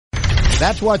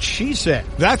That's what she said.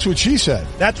 That's what she said.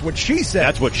 That's what she said.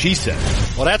 That's what she said.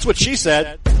 Well, that's what she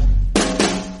said.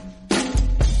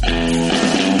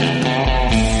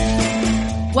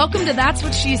 Welcome to That's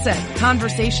What She Said,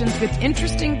 conversations with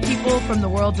interesting people from the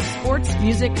worlds of sports,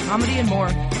 music, comedy, and more,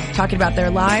 talking about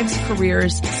their lives,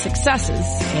 careers, successes,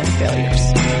 and failures.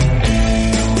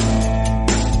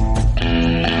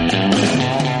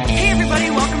 Hey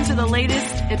everybody, welcome to the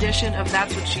latest edition of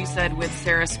That's What She Said with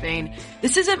Sarah Spain.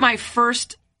 This isn't my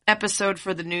first episode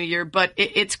for the new year, but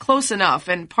it's close enough.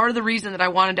 And part of the reason that I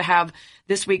wanted to have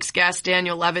this week's guest,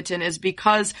 Daniel Levitin, is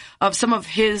because of some of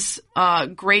his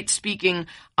great speaking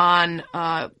on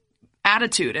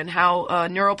attitude and how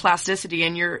neuroplasticity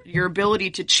and your ability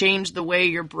to change the way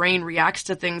your brain reacts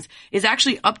to things is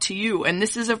actually up to you. And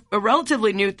this is a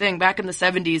relatively new thing. Back in the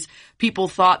 70s, people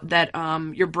thought that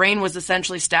your brain was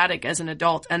essentially static as an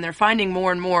adult, and they're finding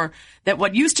more and more that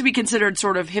what used to be considered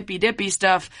sort of hippy-dippy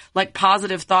stuff, like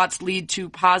positive thoughts lead to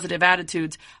positive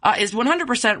attitudes, is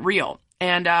 100% real.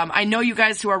 And I know you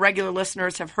guys who are regular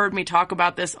listeners have heard me talk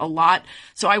about this a lot.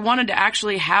 So I wanted to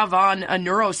actually have on a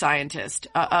neuroscientist,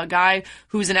 a guy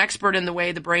who's an expert in the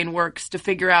way the brain works, to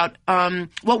figure out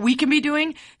what we can be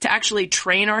doing to actually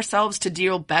train ourselves to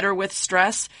deal better with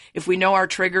stress. If we know our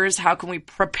triggers, how can we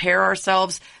prepare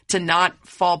ourselves to not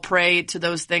fall prey to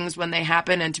those things when they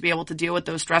happen and to be able to deal with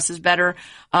those stresses better?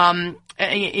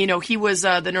 You know, he was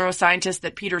the neuroscientist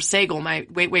that Peter Sagal, my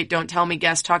Wait, Don't Tell Me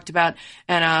guest, talked about.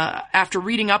 And after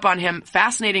reading up on him,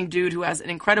 fascinating dude who has an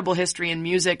incredible history in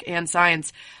music and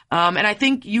science. And I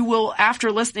think you will,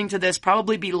 after listening to this,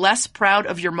 probably be less proud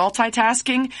of your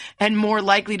multitasking and more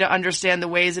likely to understand the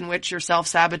ways in which you're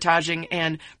self-sabotaging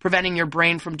and preventing your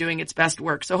brain from doing its best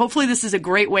work. So hopefully this is a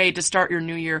great way to start your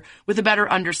new year with a better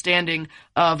understanding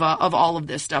of all of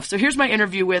this stuff. So here's my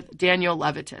interview with Daniel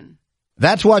Levitin.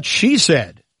 That's what she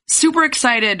said. Super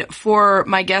excited for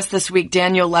my guest this week,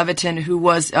 Daniel Levitin, who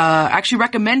was actually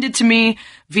recommended to me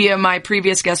via my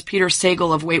previous guest, Peter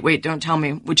Sagal of Wait, Don't Tell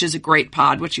Me, which is a great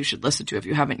pod, which you should listen to if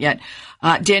you haven't yet.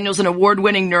 Daniel's an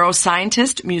award-winning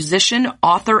neuroscientist, musician,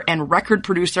 author, and record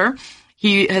producer.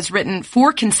 He has written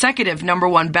 4 consecutive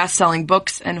 #1 best-selling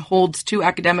books and holds 2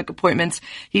 academic appointments.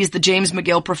 He's the James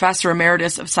McGill Professor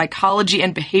Emeritus of Psychology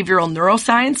and Behavioral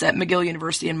Neuroscience at McGill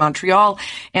University in Montreal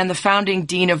and the founding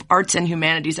Dean of Arts and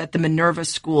Humanities at the Minerva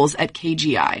Schools at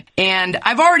KGI. And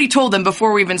I've already told him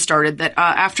before we even started that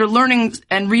after learning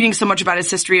and reading so much about his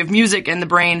history of music and the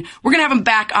brain, we're going to have him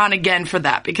back on again for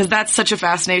that because that's such a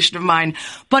fascination of mine.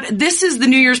 But this is the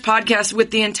New Year's podcast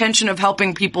with the intention of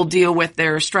helping people deal with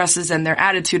their stresses and their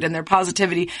attitude and their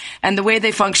positivity and the way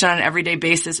they function on an everyday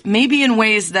basis, maybe in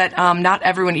ways that not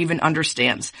everyone even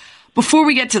understands. Before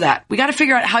we get to that, we got to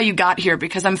figure out how you got here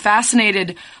because I'm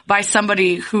fascinated by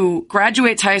somebody who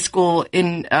graduates high school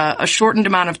in a shortened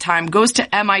amount of time, goes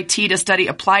to MIT to study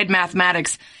applied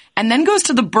mathematics, and then goes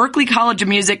to the Berklee College of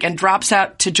Music and drops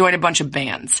out to join a bunch of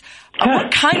bands.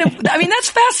 What kind of, I mean, that's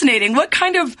fascinating. What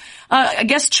kind of, I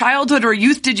guess, childhood or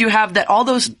youth did you have that all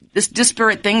those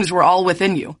disparate things were all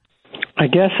within you? I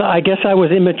guess I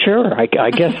was immature. I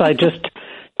guess I just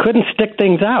couldn't stick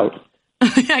things out.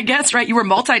 I guess, right? You were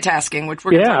multitasking, which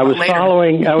we're going to talk about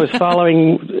later. I was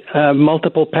following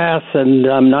multiple paths and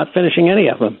not finishing any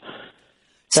of them.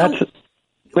 That's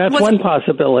one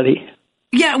possibility.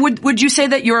 Yeah. Would you say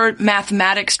that your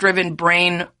mathematics-driven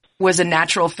brain was a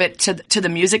natural fit to the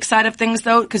music side of things,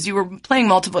 though? Because you were playing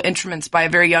multiple instruments by a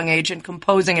very young age and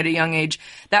composing at a young age.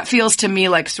 That feels to me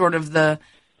like sort of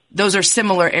those are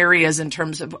similar areas in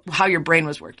terms of how your brain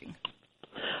was working.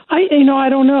 I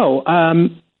don't know.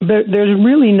 There's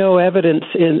really no evidence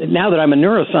now that I'm a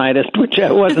neuroscientist, which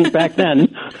I wasn't back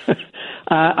then.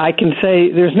 I can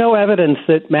say there's no evidence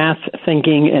that math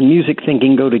thinking and music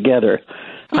thinking go together.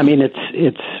 I mean,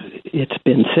 it's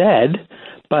been said,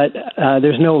 but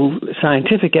there's no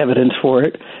scientific evidence for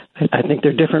it. I think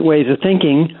there are different ways of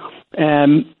thinking.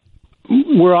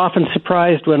 We're often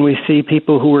surprised when we see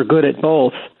people who are good at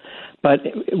both. But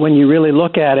when you really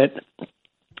look at it,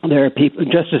 there are people,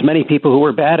 just as many people who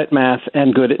are bad at math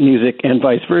and good at music and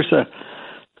vice versa.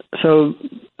 So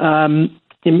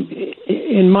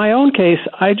in my own case,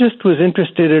 I just was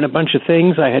interested in a bunch of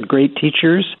things. I had great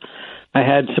teachers. I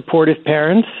had supportive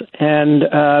parents. And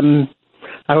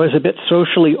I was a bit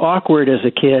socially awkward as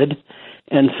a kid.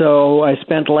 And so I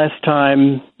spent less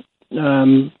time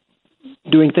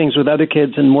doing things with other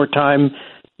kids and more time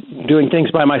doing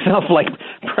things by myself, like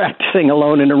practicing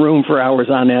alone in a room for hours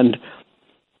on end.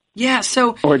 Yeah,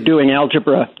 so... Or doing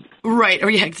algebra. Right. Oh,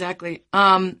 yeah, exactly.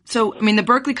 So, I mean, the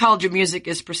Berklee College of Music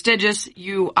is prestigious.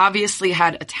 You obviously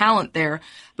had a talent there,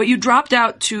 but you dropped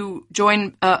out to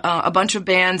join a bunch of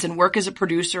bands and work as a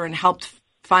producer and helped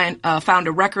found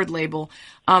a record label.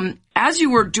 As you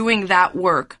were doing that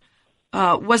work,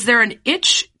 was there an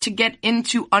itch to get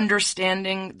into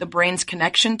understanding the brain's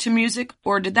connection to music,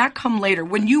 or did that come later?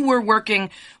 When you were working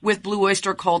with Blue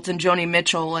Oyster Cult and Joni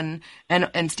Mitchell and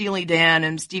Steely Dan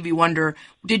and Stevie Wonder,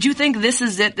 did you think this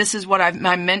is it? This is what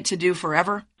I'm meant to do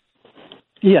forever?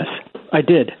 Yes, I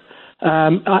did.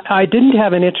 I didn't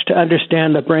have an itch to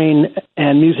understand the brain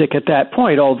and music at that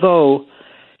point, although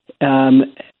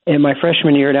in my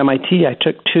freshman year at MIT, I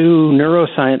took 2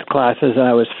 neuroscience classes, and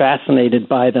I was fascinated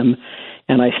by them,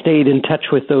 and I stayed in touch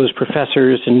with those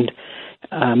professors, and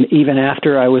even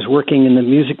after I was working in the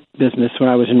music business, when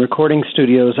I was in recording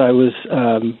studios, I was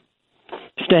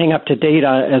staying up to date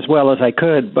as well as I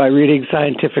could by reading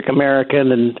Scientific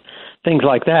American and things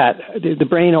like that. The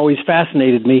brain always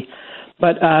fascinated me,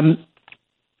 but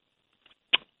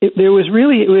it was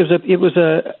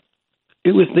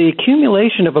the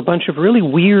accumulation of a bunch of really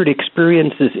weird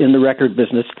experiences in the record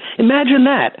business. Imagine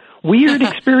that. Weird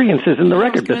experiences in the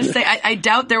record business. I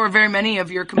doubt there were very many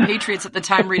of your compatriots at the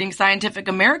time reading Scientific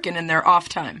American in their off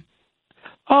time.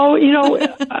 Oh,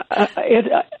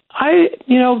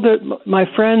 my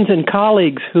friends and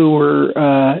colleagues who were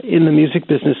in the music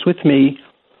business with me,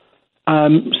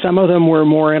 some of them were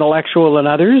more intellectual than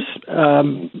others.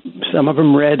 Some of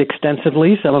them read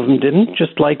extensively. Some of them didn't,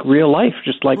 just like real life,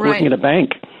 just like working at a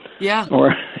bank. Yeah.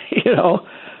 Or,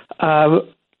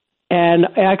 and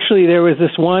actually there was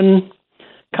this one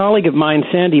colleague of mine,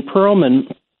 Sandy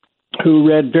Perlman, who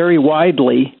read very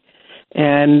widely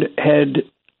and had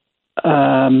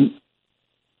a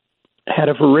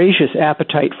voracious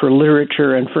appetite for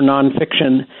literature and for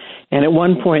nonfiction. And at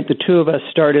one point, the two of us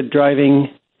started driving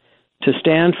to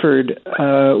Stanford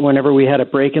whenever we had a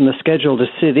break in the schedule to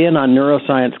sit in on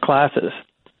neuroscience classes.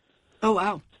 Oh,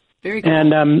 wow. Very cool.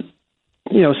 And,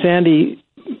 Sandy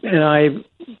and I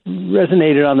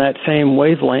resonated on that same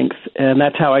wavelength, and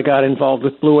that's how I got involved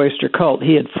with Blue Oyster Cult.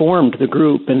 He had formed the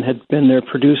group and had been their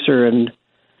producer and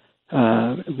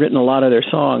written a lot of their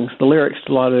songs, the lyrics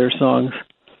to a lot of their songs.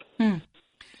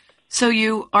 So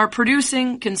you are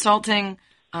producing, consulting,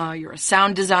 you're a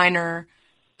sound designer,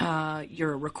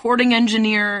 you're a recording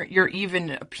engineer, you're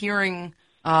even appearing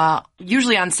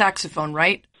usually on saxophone,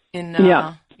 right?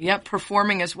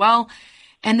 Performing as well.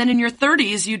 And then in your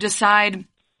 30s, you decide,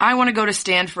 I want to go to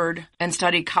Stanford and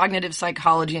study cognitive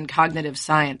psychology and cognitive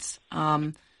science.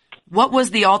 What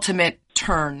was the ultimate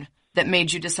turn that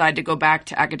made you decide to go back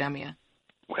to academia?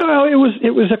 Well, it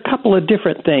was a couple of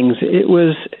different things. It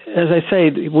was, as I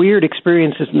say, weird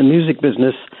experiences in the music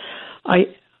business. I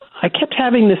kept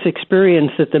having this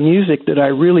experience that the music that I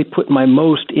really put my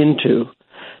most into,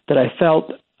 that I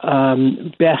felt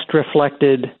best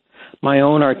reflected my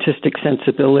own artistic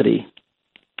sensibility,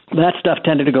 that stuff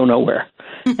tended to go nowhere.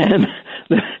 And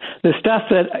the stuff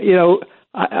that,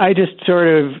 I just sort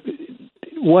of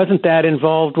wasn't that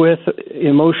involved with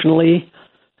emotionally,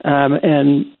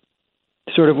 and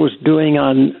sort of was doing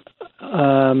on,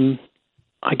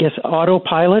 I guess,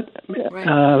 autopilot.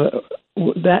 Right.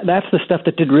 That's the stuff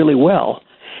that did really well.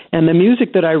 And the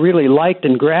music that I really liked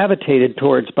and gravitated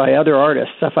towards by other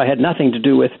artists, stuff I had nothing to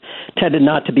do with, tended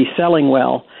not to be selling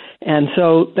well. And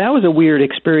so that was a weird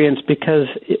experience because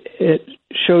it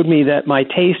showed me that my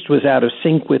taste was out of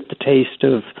sync with the taste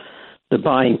of the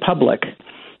buying public.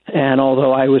 And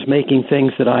although I was making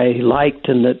things that I liked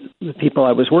and that the people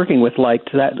I was working with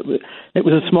liked, that it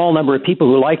was a small number of people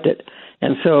who liked it.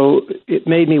 And so it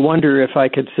made me wonder if I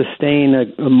could sustain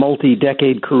a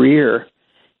multi-decade career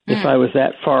if I was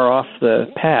that far off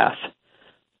the path.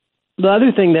 The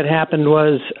other thing that happened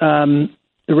was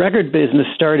the record business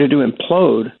started to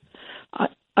implode.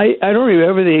 I don't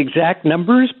remember the exact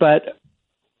numbers, but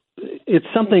it's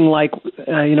something like,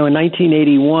 in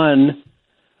 1981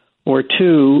 or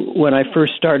 2, when I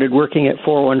first started working at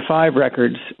 415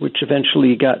 Records, which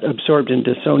eventually got absorbed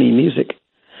into Sony Music,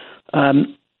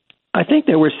 I think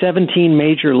there were 17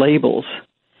 major labels.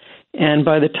 And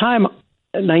by the time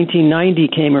 1990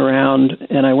 came around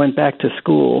and I went back to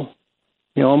school,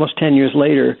 almost 10 years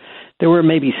later, there were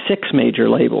maybe 6 major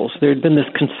labels. There had been this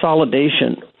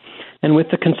consolidation. And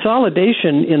with the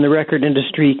consolidation in the record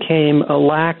industry came a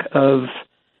lack of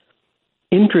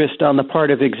interest on the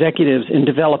part of executives in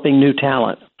developing new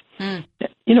talent.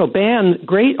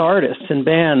 Great artists and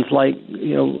bands like,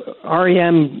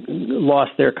 REM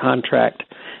lost their contract.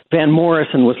 Van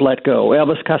Morrison was let go.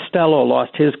 Elvis Costello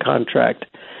lost his contract.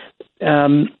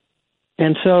 And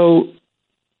so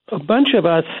a bunch of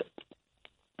us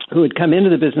who had come into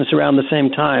the business around the same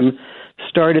time,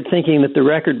 started thinking that the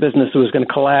record business was going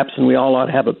to collapse and we all ought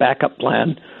to have a backup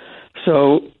plan.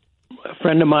 So a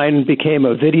friend of mine became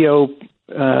a video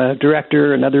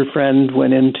director. Another friend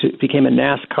became a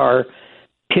NASCAR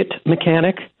pit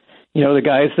mechanic. You know, the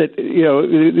guys that,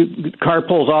 the car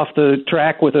pulls off the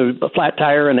track with a flat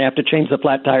tire and they have to change the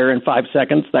flat tire in 5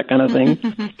 seconds, that kind of thing.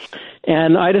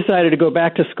 And I decided to go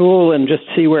back to school and just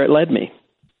see where it led me.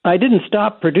 I didn't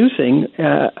stop producing.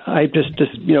 I just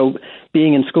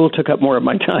being in school took up more of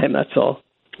my time, that's all.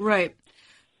 Right.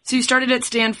 So you started at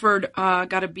Stanford,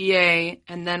 got a BA,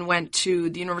 and then went to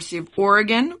the University of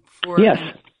Oregon for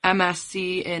an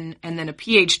MSc and then a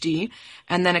PhD,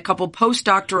 and then a couple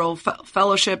postdoctoral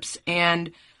fellowships.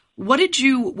 And what did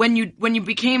you, when you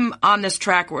became on this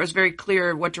track where it was very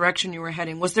clear what direction you were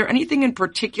heading, was there anything in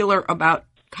particular about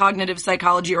cognitive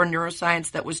psychology or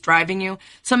neuroscience that was driving you,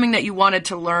 something that you wanted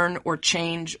to learn or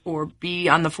change or be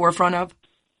on the forefront of?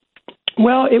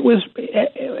 Well, it was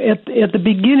at the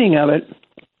beginning of it,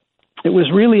 it was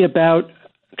really about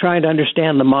trying to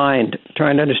understand the mind,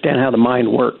 trying to understand how the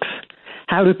mind works.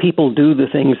 How do people do the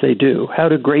things they do? How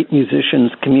do great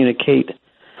musicians communicate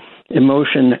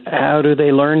emotion? How do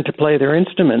they learn to play their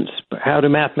instruments? How do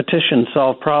mathematicians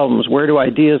solve problems? Where do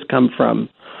ideas come from?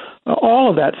 All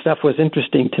of that stuff was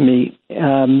interesting to me.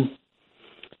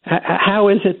 How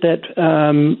is it that,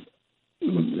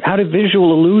 how do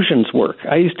visual illusions work?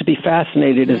 I used to be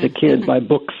fascinated as a kid by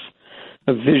books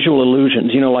of visual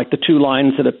illusions, like the two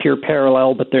lines that appear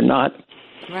parallel, but they're not.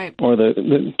 Right. Or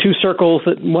the two circles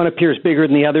that one appears bigger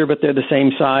than the other, but they're the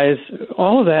same size.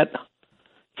 All of that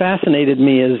fascinated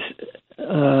me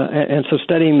and so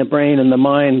studying the brain and the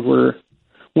mind were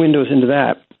windows into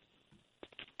that.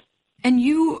 And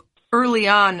you early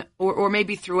on, or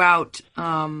maybe throughout,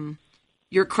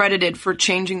 you're credited for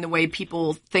changing the way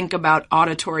people think about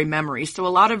auditory memory. So a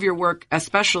lot of your work,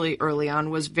 especially early on,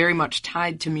 was very much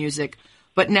tied to music.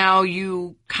 But now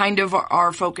you kind of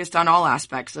are focused on all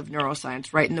aspects of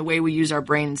neuroscience, right? And the way we use our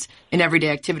brains in everyday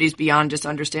activities beyond just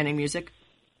understanding music.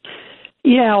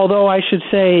 Yeah, although I should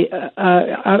say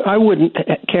I wouldn't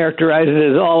characterize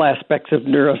it as all aspects of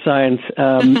neuroscience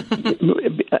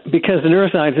because the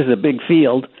neuroscience is a big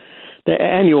field. The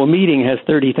annual meeting has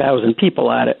 30,000 people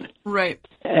at it. Right.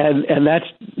 And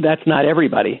that's not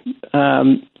everybody.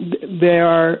 There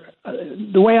are,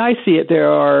 the way I see it,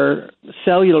 there are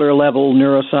cellular level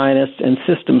neuroscientists and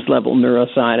systems level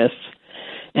neuroscientists.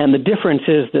 And the difference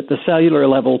is that the cellular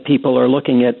level people are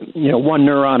looking at, one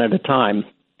neuron at a time.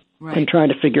 Right. And trying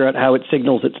to figure out how it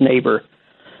signals its neighbor.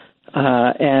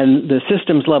 And the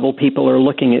systems level people are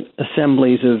looking at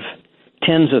assemblies of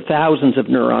tens of thousands of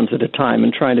neurons at a time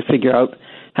and trying to figure out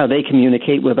how they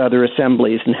communicate with other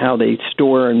assemblies and how they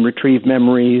store and retrieve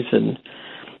memories and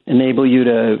enable you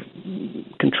to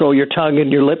control your tongue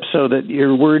and your lips so that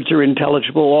your words are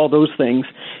intelligible, all those things.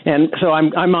 And so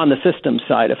I'm on the systems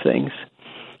side of things.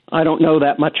 I don't know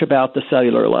that much about the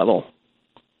cellular level.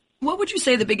 What would you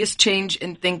say the biggest change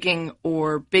in thinking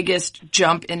or biggest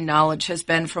jump in knowledge has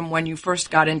been from when you first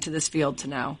got into this field to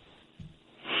now?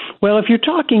 Well, if you're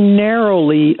talking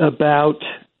narrowly about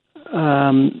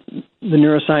the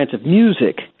neuroscience of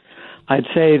music, I'd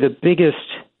say the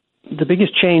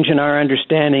biggest change in our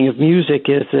understanding of music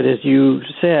is that, as you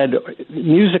said,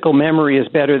 musical memory is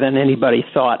better than anybody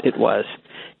thought it was.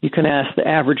 You can ask the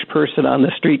average person on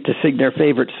the street to sing their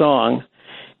favorite song,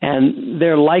 and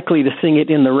they're likely to sing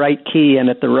it in the right key and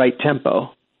at the right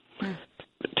tempo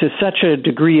to such a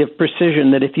degree of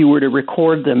precision that if you were to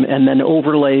record them and then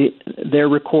overlay their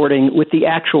recording with the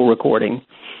actual recording,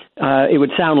 it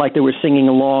would sound like they were singing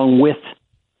along with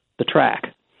the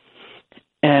track.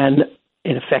 And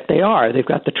in effect, they are. They've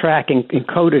got the track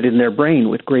encoded in their brain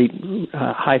with great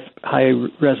high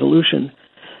resolution.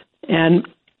 And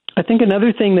I think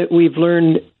another thing that we've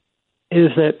learned is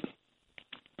that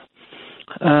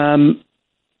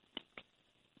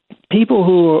people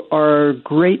who are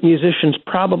great musicians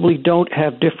probably don't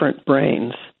have different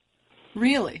brains.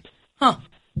 Really? Huh.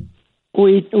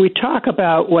 We talk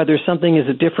about whether something is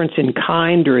a difference in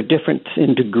kind or a difference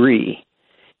in degree.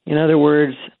 In other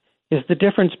words, is the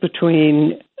difference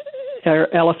between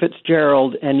Ella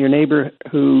Fitzgerald and your neighbor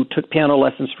who took piano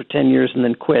lessons for 10 years and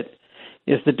then quit,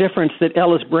 is the difference that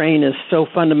Ella's brain is so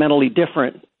fundamentally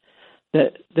different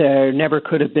that there never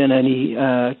could have been any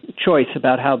choice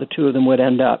about how the two of them would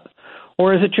end up?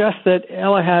 Or is it just that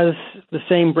Ella has the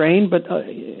same brain but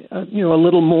a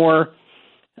little more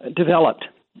developed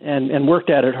and worked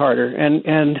at it harder?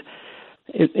 And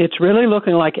it's really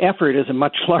looking like effort is a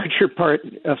much larger part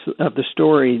of the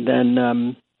story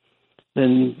than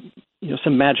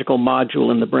some magical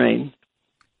module in the brain.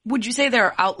 Would you say there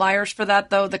are outliers for that,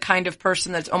 though? The kind of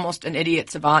person that's almost an idiot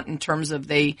savant in terms of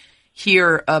they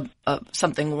hear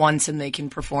something once and they can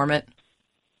perform it?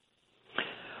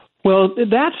 Well,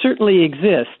 that certainly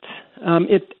exists.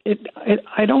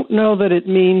 I don't know that it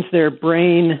means their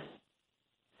brain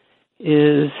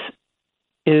is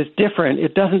different.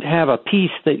 It doesn't have a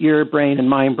piece that your brain and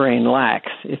my brain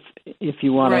lacks, if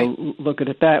you want to look at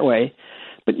it that way.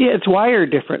 But yeah, it's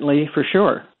wired differently for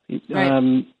sure.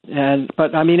 Right.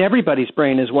 But I mean, everybody's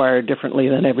brain is wired differently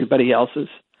than everybody else's.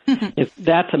 If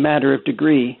that's a matter of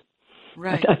degree.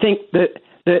 Right. I think that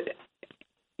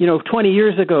 20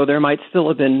 years ago, there might still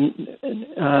have been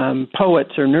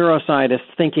poets or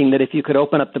neuroscientists thinking that if you could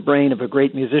open up the brain of a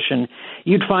great musician,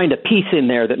 you'd find a piece in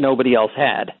there that nobody else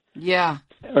had. Yeah.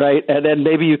 Right? And then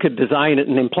maybe you could design it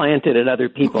and implant it in other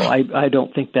people. I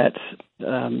don't think that's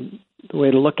the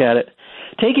way to look at it.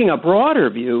 Taking a broader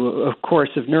view, of course,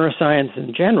 of neuroscience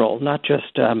in general, not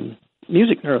just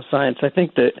music neuroscience, I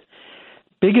think that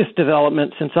biggest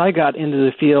development since I got into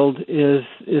the field is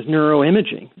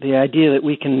neuroimaging. The idea that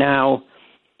we can now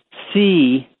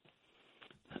see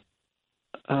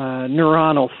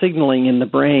neuronal signaling in the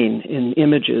brain in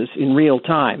images in real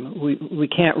time. We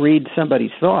can't read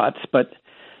somebody's thoughts, but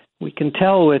we can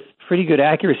tell with pretty good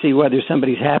accuracy whether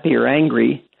somebody's happy or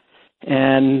angry.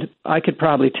 And I could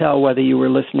probably tell whether you were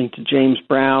listening to James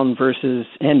Brown versus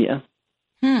Enya.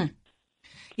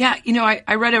 Yeah,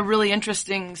 I read a really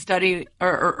interesting study,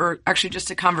 or actually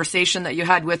just a conversation that you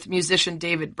had with musician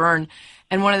David Byrne,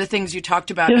 and one of the things you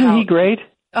talked about. Isn't he great?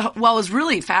 Well, it was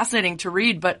really fascinating to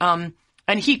read, but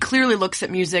and he clearly looks at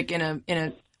music in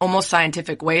a almost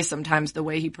scientific way sometimes, the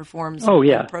way he performs. Oh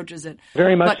yeah, and approaches it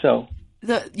very much so.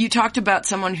 You talked about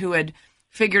someone who had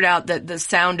figured out that the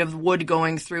sound of wood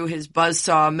going through his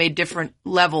buzzsaw made different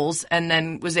levels and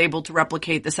then was able to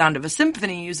replicate the sound of a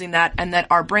symphony using that, and that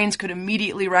our brains could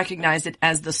immediately recognize it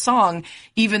as the song,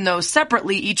 even though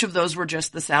separately each of those were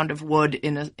just the sound of wood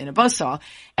in a buzzsaw,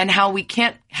 and how we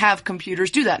can't have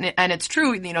computers do that. And it's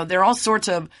true, there are all sorts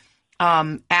of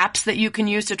apps that you can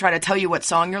use to try to tell you what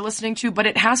song you're listening to, but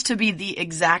it has to be the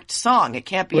exact song. It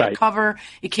can't be a cover.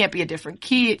 It can't be a different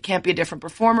key. It can't be a different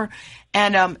performer.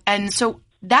 And so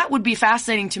that would be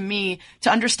fascinating to me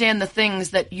to understand the things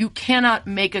that you cannot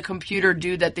make a computer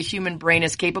do that the human brain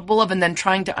is capable of, and then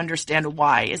trying to understand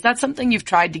why. Is that something you've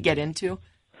tried to get into?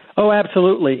 Oh,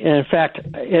 absolutely. And in fact,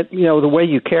 the way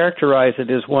you characterize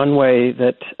it is one way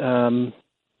that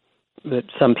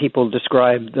some people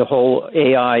describe the whole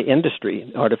AI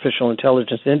industry, artificial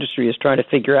intelligence industry, is trying to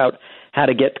figure out how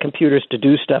to get computers to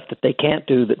do stuff that they can't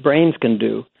do, that brains can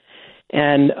do.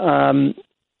 And,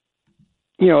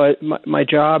 my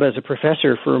job as a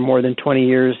professor for more than 20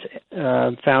 years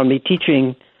found me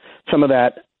teaching some of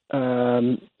that,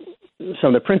 some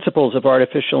of the principles of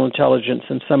artificial intelligence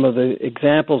and some of the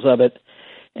examples of it.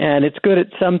 And it's good at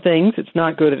some things. It's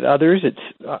not good at others. It's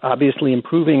obviously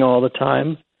improving all the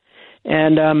time.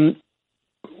 And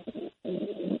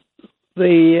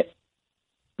the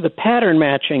pattern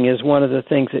matching is one of the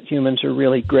things that humans are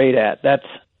really great at.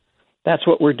 That's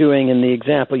what we're doing in the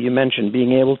example you mentioned,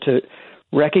 being able to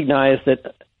recognize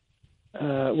that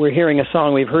we're hearing a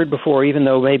song we've heard before, even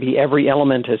though maybe every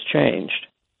element has changed.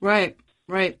 Right.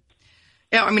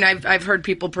 Yeah, I mean, I've heard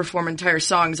people perform entire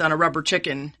songs on a rubber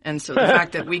chicken, and so the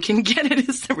fact that we can get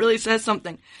it really says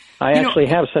something. I actually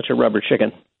have such a rubber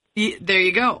chicken. There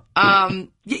you go.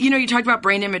 You talked about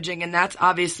brain imaging, and that's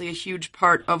obviously a huge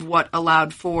part of what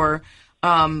allowed for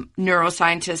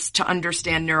neuroscientists to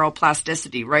understand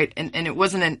neuroplasticity, right? And it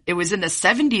was in the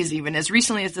 70s, even as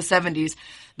recently as the 70s,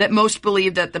 that most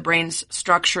believed that the brain's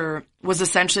structure was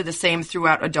essentially the same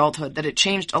throughout adulthood, that it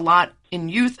changed a lot in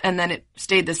youth and then it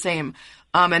stayed the same.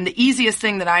 And the easiest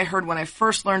thing that I heard when I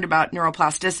first learned about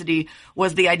neuroplasticity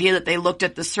was the idea that they looked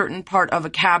at the certain part of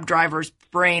a cab driver's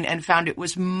brain and found it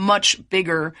was much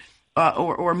bigger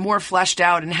or more fleshed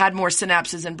out and had more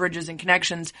synapses and bridges and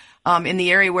connections in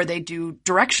the area where they do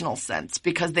directional sense,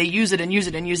 because they use it and use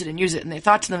it and use it and use it. And they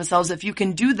thought to themselves, if you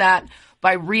can do that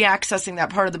by reaccessing that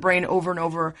part of the brain over and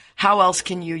over, how else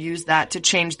can you use that to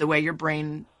change the way your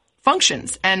brain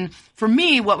functions? And for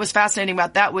me, what was fascinating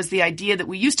about that was the idea that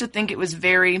we used to think it was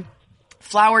very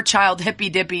flower child hippy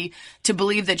dippy to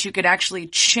believe that you could actually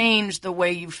change the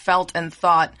way you felt and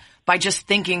thought by just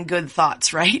thinking good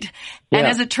thoughts, right? Yeah. And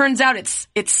as it turns out, it's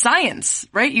science,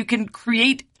 right? You can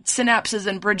create synapses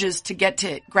and bridges to get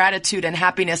to gratitude and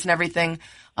happiness and everything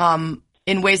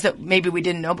in ways that maybe we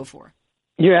didn't know before.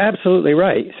 You're absolutely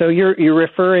right. So you're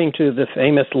referring to the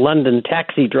famous London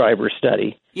taxi driver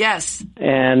study. Yes.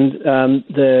 And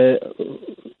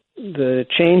the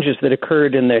changes that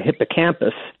occurred in the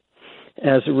hippocampus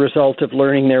as a result of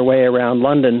learning their way around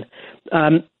London.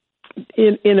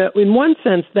 In one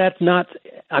sense, that's not.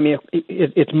 I mean,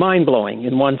 it's mind-blowing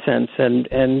in one sense,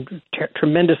 and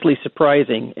tremendously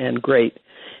surprising and great.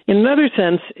 In another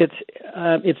sense,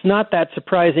 it's not that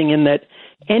surprising in that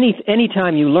any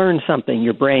time you learn something,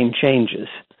 your brain changes.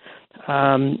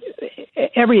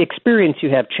 Every experience you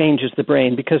have changes the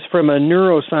brain, because from a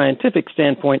neuroscientific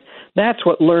standpoint, that's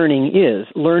what learning is.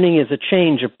 Learning is a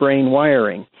change of brain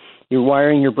wiring. You're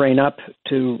wiring your brain up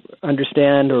to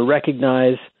understand or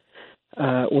recognize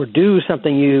or do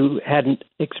something you hadn't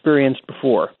experienced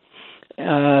before.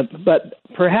 But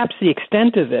perhaps the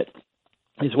extent of it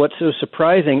is what's so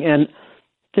surprising. And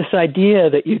this idea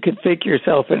that you could fake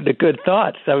yourself into good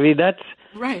thoughts, I mean, that's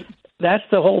right. That's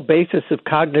the whole basis of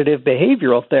cognitive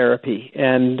behavioral therapy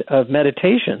and of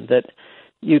meditation, that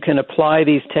you can apply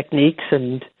these techniques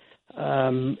and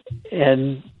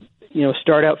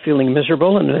start out feeling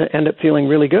miserable and end up feeling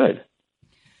really good.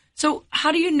 So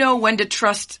how do you know when to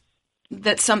trust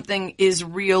that something is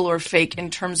real or fake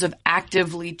in terms of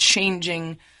actively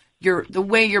changing the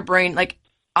way your brain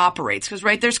operates? Because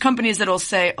there's companies that'll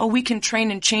say, "Oh, we can train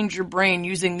and change your brain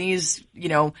using these,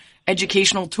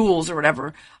 educational tools or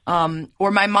whatever."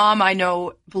 Or my mom, I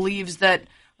know, believes that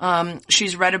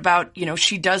she's read about,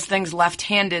 she does things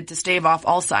left-handed to stave off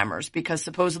Alzheimer's because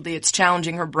supposedly it's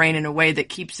challenging her brain in a way that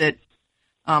keeps it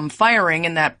firing,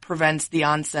 and that prevents the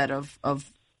onset of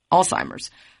Alzheimer's.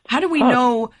 How do we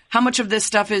know how much of this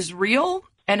stuff is real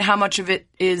and how much of it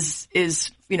is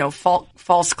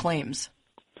false claims?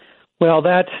 Well,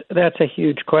 that's a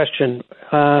huge question.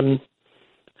 We're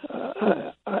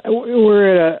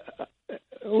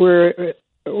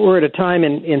at a time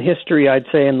in history, I'd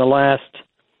say, in the last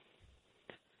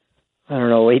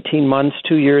 18 months,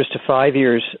 2 years to 5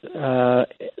 years,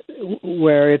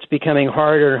 where it's becoming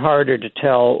harder and harder to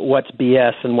tell what's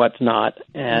BS and what's not,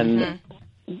 and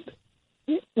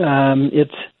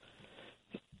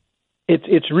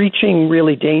it's reaching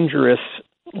really dangerous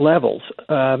levels.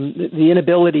 The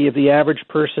inability of the average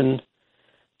person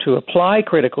to apply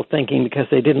critical thinking because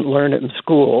they didn't learn it in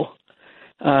school,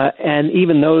 and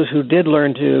even those who did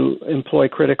learn to employ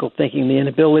critical thinking, the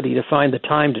inability to find the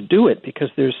time to do it because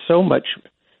there's so much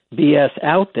BS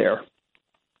out there.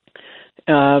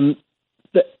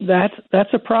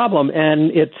 That's a problem,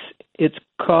 and it's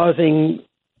causing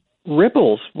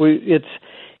ripples.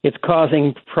 It's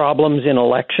causing problems in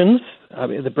elections. I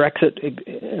mean, the Brexit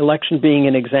election being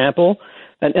an example.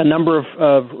 A number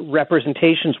of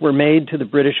representations were made to the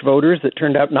British voters that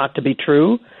turned out not to be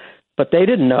true, but they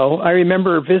didn't know. I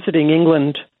remember visiting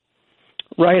England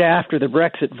right after the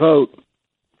Brexit vote,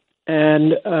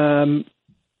 and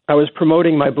I was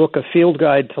promoting my book, A Field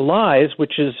Guide to Lies,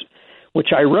 which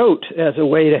I wrote as a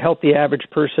way to help the average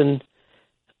person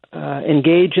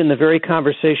engage in the very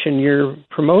conversation you're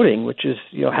promoting, which is,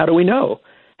 how do we know?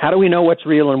 How do we know what's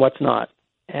real and what's not?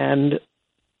 And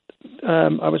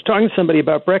I was talking to somebody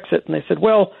about Brexit, and they said,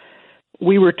 well,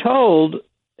 we were told,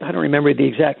 I don't remember the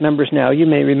exact numbers now, you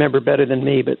may remember better than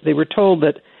me, but they were told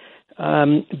that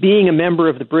being a member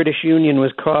of the British Union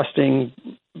was costing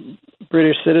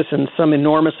British citizens some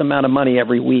enormous amount of money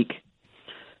every week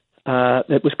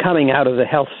that was coming out of the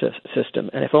health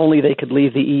system. And if only they could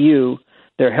leave the EU,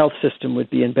 their health system would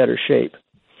be in better shape.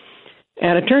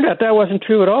 And it turned out that wasn't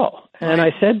true at all. And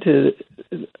I said to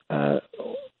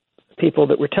people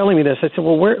that were telling me this, I said,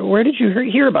 well, where did you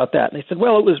hear about that? And they said,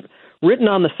 well, it was written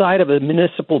on the side of a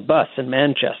municipal bus in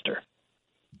Manchester.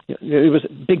 It was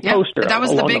a big poster. That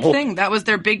was the big thing. That was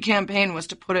their big campaign, was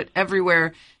to put it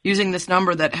everywhere using this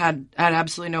number that had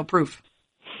absolutely no proof.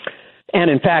 And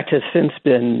in fact has since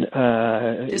been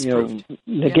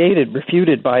negated,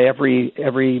 refuted by every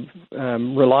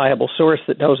reliable source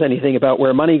that knows anything about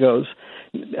where money goes.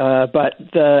 But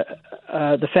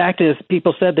the fact is,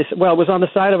 people said, well, it was on the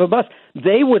side of a bus.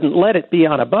 They wouldn't let it be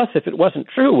on a bus if it wasn't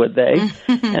true, would they?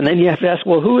 And then you have to ask,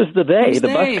 well, who is the they? The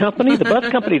bus company? The bus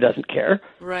company doesn't care.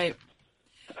 Right.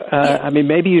 I mean,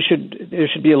 maybe there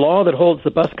should be a law that holds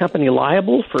the bus company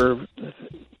liable for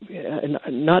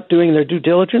not doing their due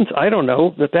diligence. I don't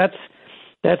know, but that's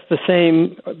the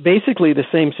same, basically the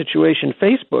same situation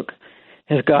Facebook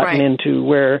has gotten into,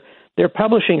 where they're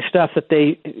publishing stuff that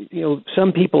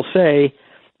some people say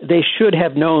they should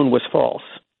have known was false.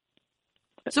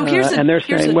 So and they're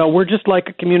saying, well, we're just like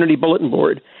a community bulletin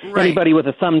board. Right. Anybody with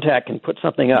a thumbtack can put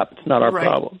something up. It's not our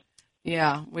problem.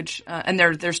 Yeah, which and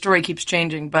their story keeps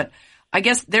changing. But I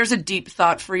guess there's a deep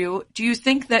thought for you. Do you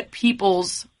think that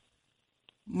people's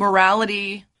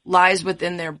morality lies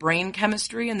within their brain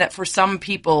chemistry, and that for some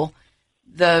people,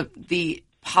 the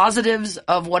positives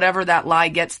of whatever that lie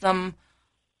gets them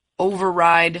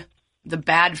override the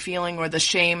bad feeling or the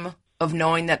shame of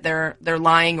knowing that they're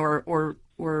lying or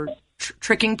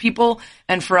tricking people,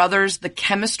 and for others the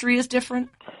chemistry is different?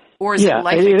 Or is it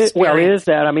life experience? Well, it is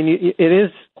that. I mean,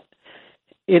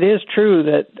 it is true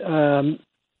that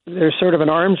there's sort of an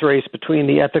arms race between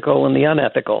the ethical and the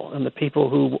unethical, and the people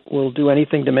who will do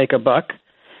anything to make a buck,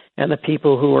 and the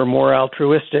people who are more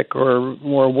altruistic or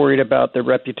more worried about their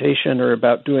reputation or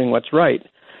about doing what's right,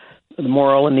 the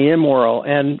moral and the immoral.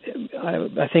 And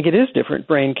I think it is different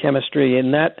brain chemistry,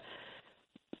 and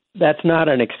that's not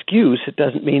an excuse. It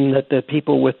doesn't mean that the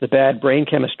people with the bad brain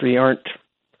chemistry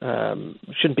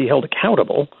shouldn't be held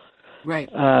accountable. Right.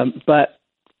 But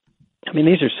I mean,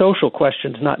 these are social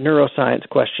questions, not neuroscience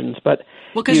questions. But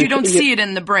because you don't see it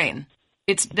in the brain,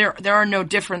 there are no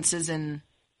differences in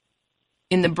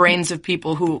the brains of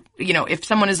people who, if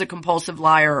someone is a compulsive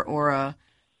liar or a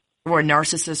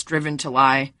narcissist driven to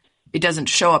lie, it doesn't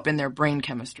show up in their brain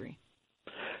chemistry.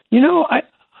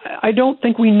 I don't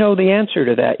think we know the answer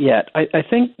to that yet. I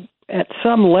think at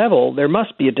some level there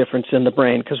must be a difference in the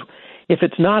brain, because if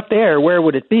it's not there, where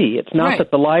would it be? It's not that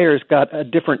the liar's got a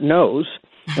different nose,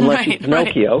 unless he's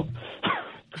Pinocchio.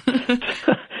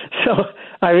 So,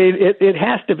 I mean, it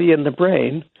has to be in the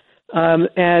brain,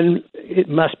 and it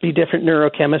must be different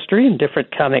neurochemistry and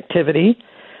different connectivity.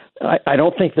 I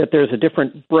don't think that there's a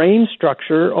different brain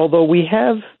structure, although we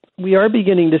are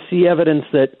beginning to see evidence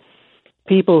that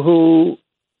people who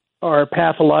are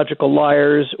pathological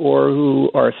liars or who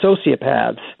are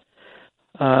sociopaths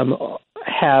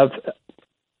have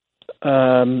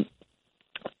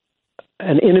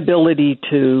an inability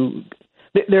to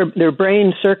their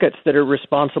brain circuits that are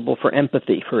responsible for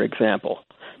empathy, for example,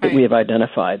 that we have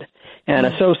identified. And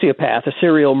a sociopath, a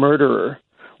serial murderer,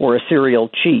 or a serial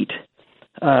cheat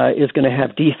is going to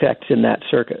have defects in that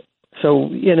circuit. So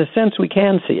in a sense, we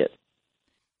can see it.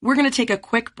 We're going to take a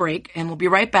quick break, and we'll be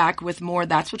right back with more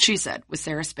That's What She Said with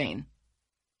Sarah Spain.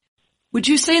 Would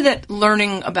you say that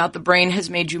learning about the brain has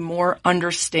made you more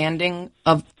understanding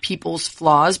of people's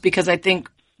flaws? Because I think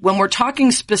when we're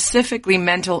talking specifically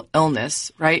mental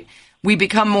illness, right, we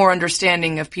become more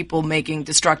understanding of people making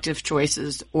destructive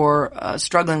choices or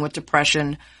struggling with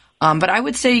depression. But I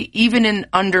would say even in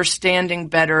understanding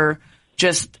better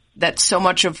just that so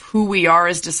much of who we are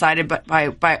is decided by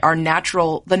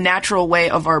the natural way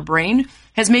of our brain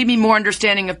has made me more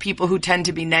understanding of people who tend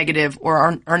to be negative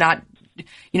or are not,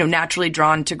 naturally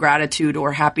drawn to gratitude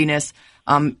or happiness,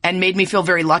 and made me feel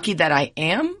very lucky that I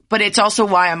am. But it's also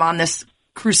why I'm on this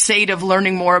crusade of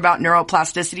learning more about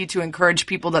neuroplasticity to encourage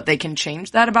people that they can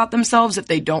change that about themselves if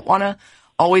they don't want to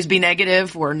always be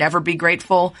negative or never be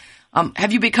grateful.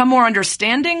 Have you become more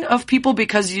understanding of people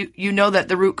because you know that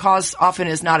the root cause often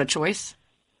is not a choice?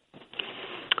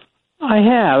 I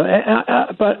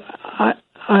have, but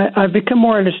I've become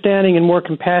more understanding and more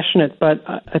compassionate, but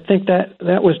I think that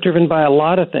was driven by a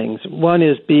lot of things. One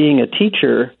is being a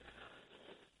teacher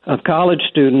of college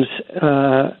students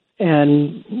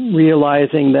and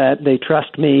realizing that they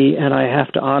trust me and I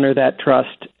have to honor that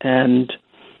trust, and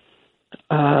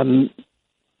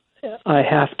I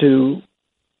have to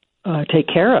take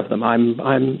care of them.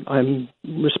 I'm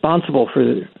responsible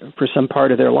for some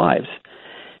part of their lives,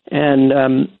 and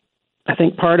I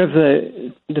think part of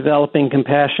the developing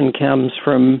compassion comes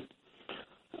from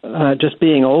just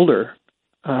being older.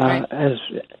 Right. As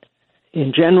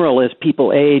in general, as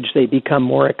people age, they become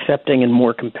more accepting and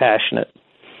more compassionate.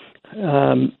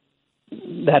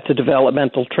 That's a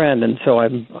developmental trend, and so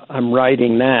I'm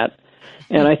riding that.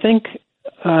 And I think,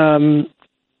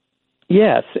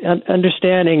 yes,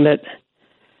 understanding that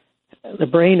the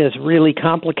brain is really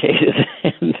complicated,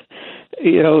 and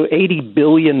 80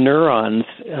 billion neurons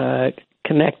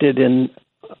connected in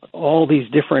all these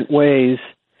different ways,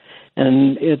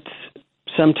 and it's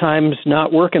sometimes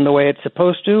not working the way it's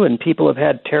supposed to, and people have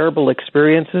had terrible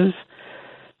experiences.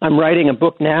 I'm writing a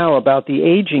book now about the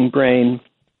aging brain,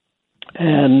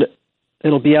 and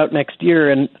it'll be out next year,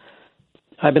 and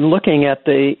I've been looking at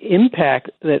the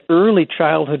impact that early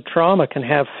childhood trauma can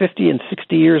have 50 and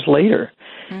 60 years later.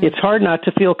 Mm-hmm. It's hard not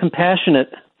to feel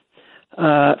compassionate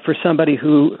for somebody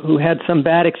who had some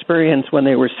bad experience when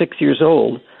they were 6 years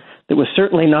old that was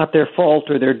certainly not their fault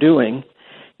or their doing,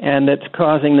 and that's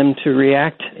causing them to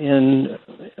react in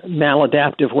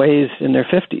maladaptive ways in their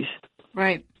 50s.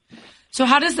 Right. So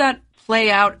how does that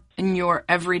play out in your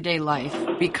everyday life?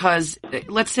 Because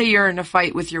let's say you're in a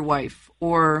fight with your wife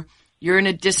or you're in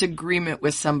a disagreement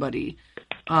with somebody.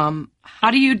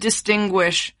 How do you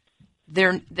distinguish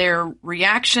their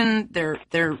reaction,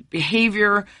 their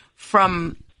behavior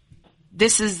from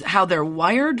this is how they're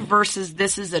wired versus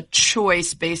this is a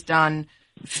choice based on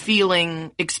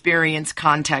feeling, experience,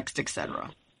 context, etc.?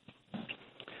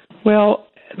 Well,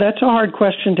 that's a hard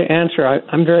question to answer.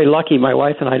 I'm very lucky. My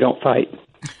wife and I don't fight.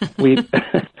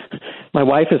 My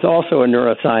wife is also a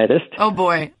neuroscientist. Oh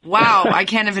boy! Wow, I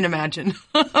can't even imagine.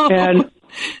 And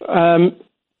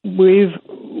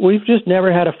we've just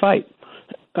never had a fight.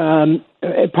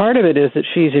 Part of it is that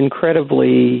she's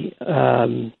incredibly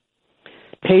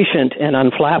patient and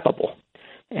unflappable,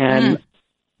 and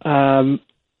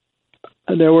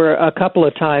there were a couple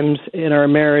of times in our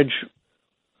marriage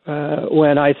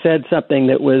when I said something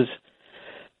that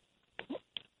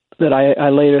I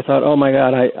later thought, oh my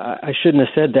God, I shouldn't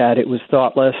have said that. It was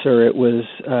thoughtless or it was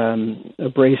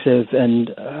abrasive, and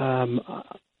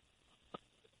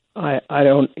I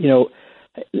don't,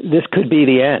 this could be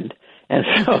the end. And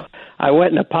so I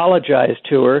went and apologized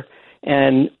to her,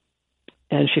 and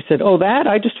she said, oh,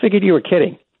 I just figured you were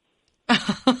kidding.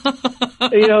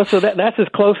 So that's the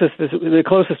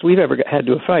closest we've ever had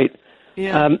to a fight.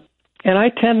 Yeah. And I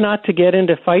tend not to get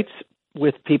into fights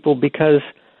with people because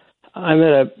I'm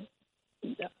at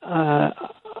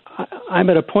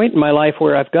a point in my life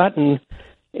where I've gotten,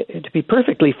 to be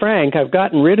perfectly frank, I've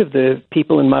gotten rid of the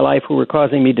people in my life who were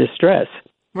causing me distress.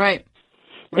 Right.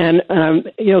 And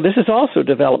this is also a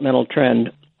developmental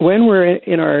trend. When we're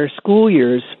in our school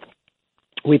years,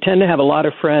 we tend to have a lot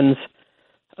of friends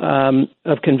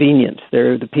of convenience.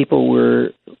 They're the people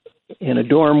we're in a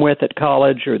dorm with at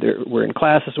college, or we're in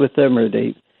classes with them, or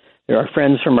they're our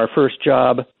friends from our first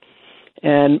job.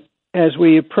 And as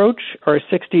we approach our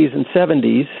 60s and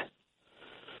 70s,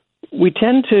 we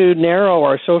tend to narrow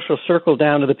our social circle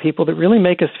down to the people that really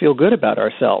make us feel good about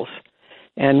ourselves.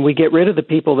 And we get rid of the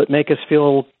people that make us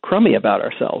feel crummy about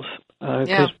ourselves,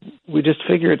 because we just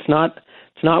figure it's not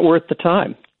worth the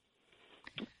time.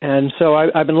 And so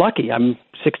I've been lucky. I'm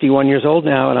 61 years old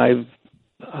now, and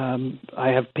I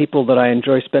have people that I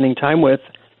enjoy spending time with,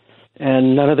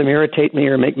 and none of them irritate me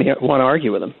or make me want to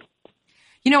argue with them.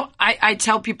 I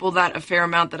tell people that a fair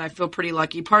amount, that I feel pretty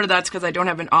lucky. Part of that's because I don't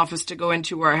have an office to go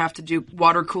into where I have to do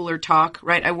water cooler talk,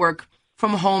 right? I work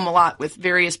from home a lot with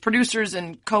various producers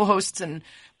and co-hosts and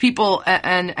people,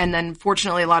 and then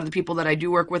fortunately a lot of the people that I do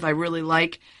work with I really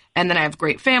like, and then I have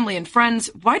great family and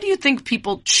friends. Why do you think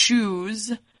people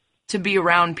choose to be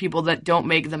around people that don't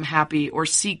make them happy or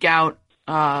seek out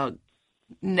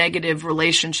negative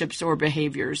relationships or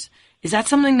behaviors? Is that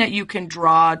something that you can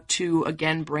draw to,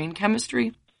 again, brain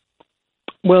chemistry?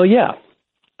 Well, yeah.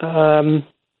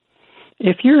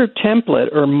 If your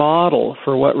template or model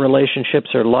for what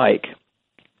relationships are like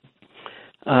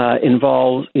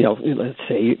involves, let's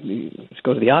say, let's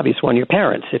go to the obvious one, your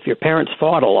parents. If your parents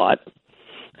fought a lot,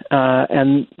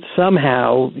 and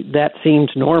somehow that seems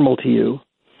normal to you,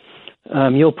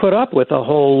 you'll put up with a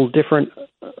whole different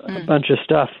bunch of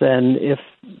stuff than if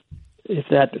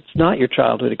that's not your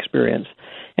childhood experience.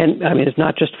 And I mean, it's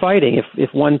not just fighting.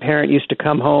 If one parent used to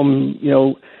come home,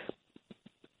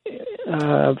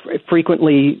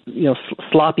 frequently,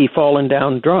 sloppy, fallen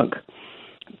down drunk,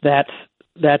 that's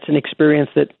an experience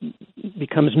that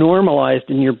becomes normalized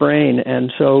in your brain,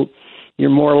 and so you're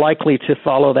more likely to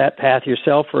follow that path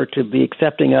yourself or to be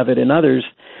accepting of it in others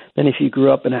than if you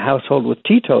grew up in a household with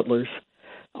teetotalers.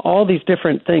 All these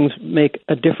different things make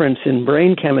a difference in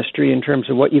brain chemistry in terms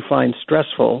of what you find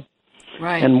stressful,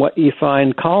 right, and what you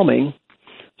find calming.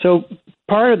 So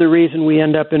part of the reason we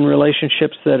end up in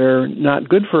relationships that are not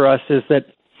good for us is that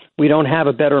we don't have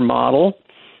a better model,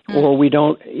 or we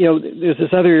don't, there's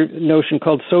this other notion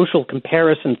called social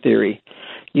comparison theory.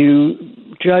 You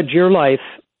judge your life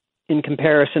in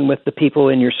comparison with the people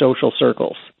in your social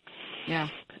circles. Yeah.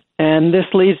 And this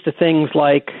leads to things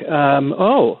like,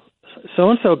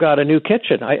 so-and-so got a new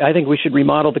kitchen. I think we should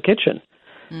remodel the kitchen.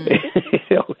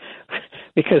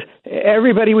 Because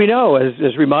everybody we know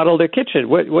has remodeled their kitchen.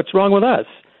 What's wrong with us?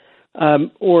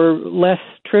 Or less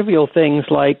trivial things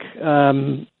like,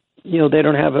 they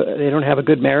don't have a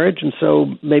good marriage, and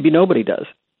so maybe nobody does.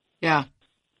 Yeah.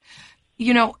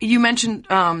 You mentioned,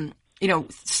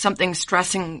 something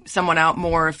stressing someone out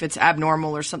more if it's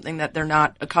abnormal or something that they're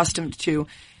not accustomed to.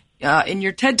 In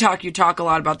your TED Talk, you talk a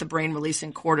lot about the brain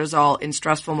releasing cortisol in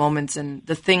stressful moments and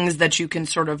the things that you can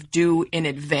sort of do in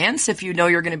advance if you know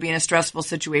you're going to be in a stressful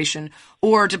situation,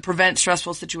 or to prevent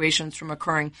stressful situations from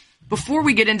occurring. Before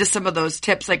we get into some of those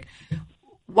tips,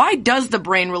 why does the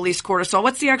brain release cortisol?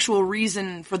 What's the actual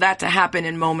reason for that to happen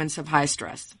in moments of high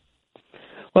stress?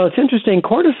 Well, it's interesting.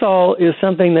 Cortisol is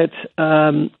something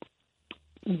that's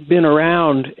been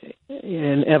around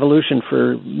in evolution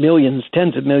for millions,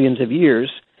 tens of millions of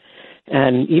years.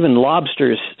 And even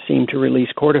lobsters seem to release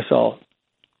cortisol.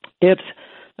 It's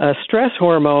a stress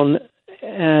hormone,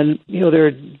 and there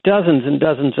are dozens and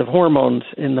dozens of hormones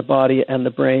in the body and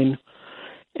the brain.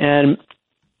 And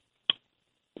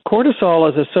cortisol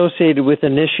is associated with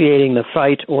initiating the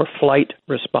fight or flight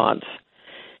response.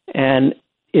 And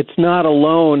it's not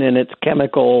alone in its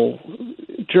chemical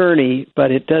journey,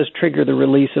 but it does trigger the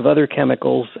release of other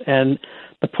chemicals. And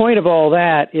the point of all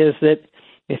that is that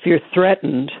if you're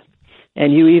threatened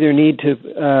and you either need to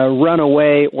run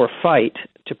away or fight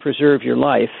to preserve your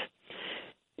life,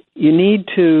 you need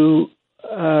to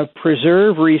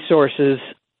preserve resources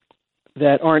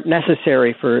that aren't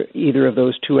necessary for either of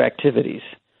those two activities.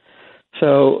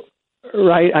 So,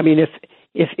 right, I mean,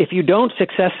 if you don't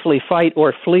successfully fight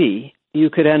or flee, you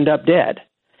could end up dead.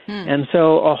 And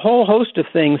so a whole host of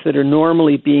things that are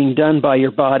normally being done by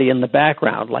your body in the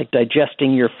background, like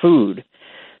digesting your food,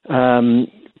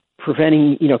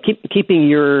 preventing, keeping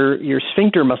your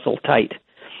sphincter muscle tight,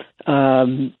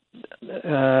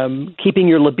 keeping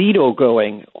your libido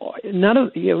going,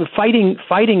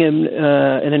 fighting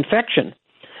an infection.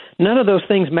 None of those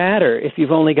things matter if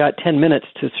you've only got 10 minutes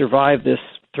to survive this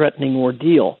threatening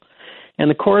ordeal. And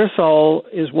the cortisol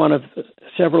is one of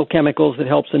several chemicals that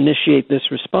helps initiate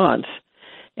this response.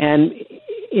 And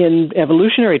in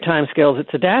evolutionary timescales,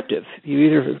 it's adaptive. You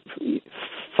either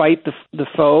fight the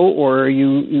foe or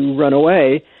you run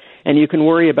away, and you can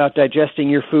worry about digesting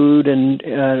your food and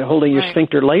holding your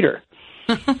sphincter later.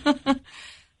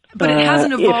 But it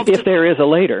hasn't evolved. If there is a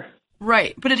later.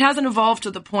 Right. But it hasn't evolved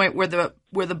to the point where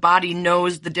the body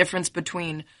knows the difference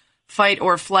between fight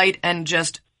or flight and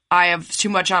just, I have too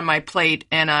much on my plate,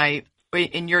 and I,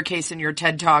 in your case, in your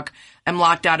TED Talk, I'm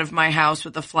locked out of my house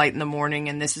with a flight in the morning,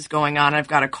 and this is going on. I've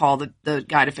got to call the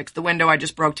guy to fix the window I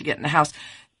just broke to get in the house.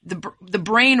 The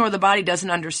brain or the body doesn't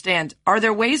understand. Are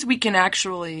there ways we can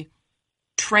actually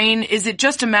train? Is it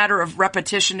just a matter of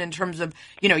repetition in terms of,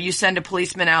 you send a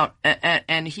policeman out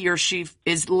and he or she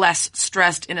is less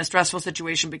stressed in a stressful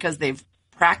situation because they've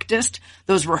practiced?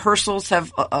 Those rehearsals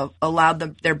have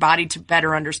allowed their body to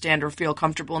better understand or feel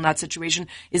comfortable in that situation.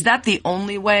 Is that the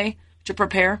only way to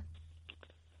prepare?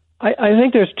 I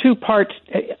think there's two parts.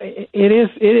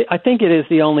 I think it is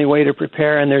the only way to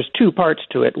prepare, and there's two parts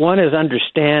to it. One is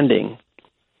understanding,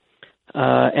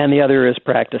 and the other is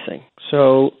practicing.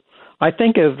 So I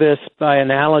think of this by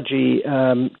analogy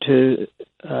to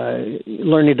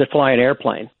learning to fly an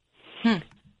airplane.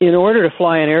 In order to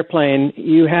fly an airplane,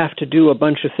 you have to do a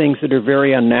bunch of things that are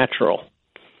very unnatural.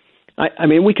 I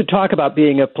mean, we could talk about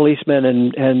being a policeman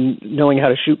and knowing how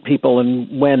to shoot people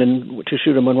and when and to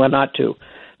shoot them and when not to.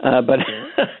 But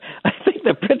I think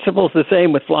the principle's the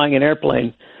same with flying an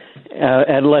airplane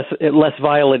and less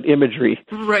violent imagery.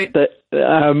 Right.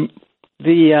 In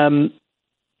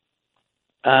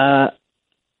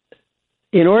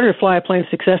order to fly a plane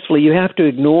successfully, you have to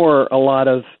ignore a lot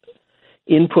of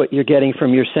input you're getting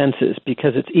from your senses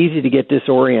because it's easy to get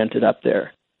disoriented up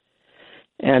there.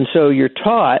 And so you're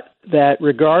taught that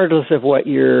regardless of what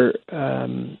your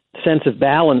sense of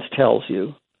balance tells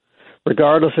you,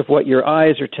 regardless of what your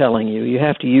eyes are telling you, you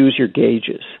have to use your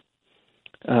gauges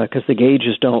because the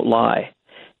gauges don't lie.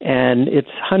 And it's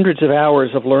hundreds of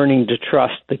hours of learning to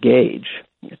trust the gauge.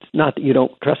 It's not that you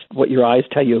don't trust what your eyes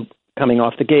tell you coming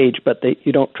off the gauge, but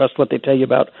you don't trust what they tell you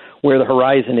about where the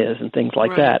horizon is and things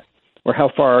like that, or how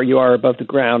far you are above the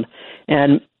ground.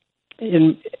 And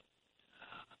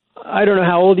I don't know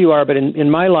how old you are, but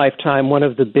in my lifetime, one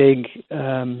of the big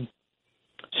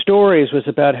stories was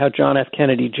about how John F.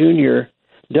 Kennedy Jr.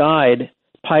 died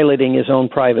piloting his own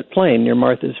private plane near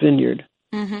Martha's Vineyard.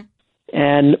 Mm-hmm.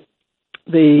 And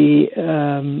the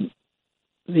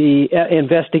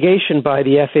investigation by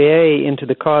the FAA into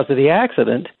the cause of the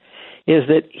accident is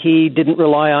that he didn't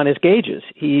rely on his gauges.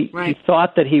 He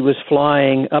thought that he was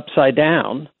flying upside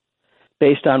down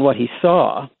based on what he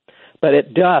saw, but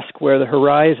at dusk, where the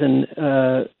horizon,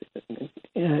 where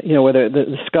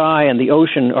the sky and the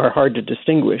ocean are hard to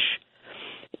distinguish,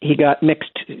 he got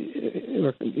mixed,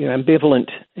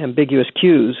 ambiguous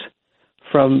cues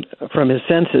from his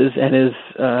senses, and his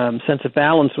sense of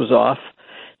balance was off.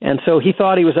 And so he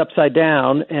thought he was upside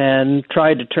down and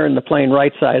tried to turn the plane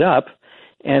right side up,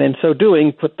 and in so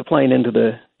doing, put the plane into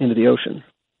the ocean.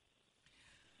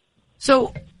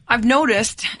 So I've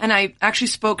noticed, and I actually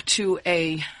spoke to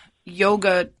a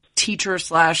yoga teacher /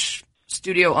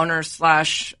 studio owner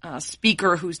 /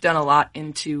 speaker who's done a lot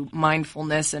into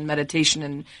mindfulness and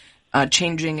meditation and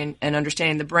changing and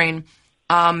understanding the brain.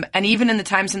 And even in the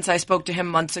time since I spoke to him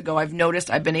months ago, I've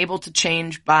noticed I've been able to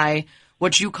change by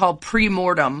what you call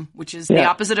pre-mortem, which is the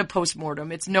opposite of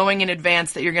post-mortem. It's knowing in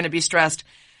advance that you're going to be stressed.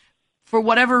 For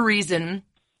whatever reason,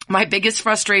 my biggest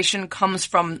frustration comes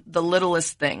from the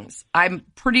littlest things. I'm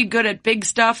pretty good at big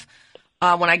stuff.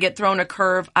 When I get thrown a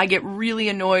curve, I get really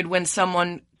annoyed when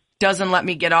someone doesn't let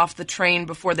me get off the train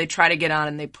before they try to get on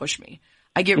and they push me.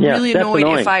 I get really that's annoyed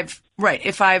annoying.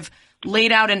 if I've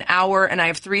laid out an hour and I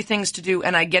have 3 things to do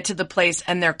and I get to the place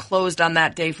and they're closed on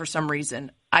that day for some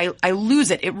reason. I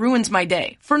lose it. It ruins my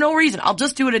day for no reason. I'll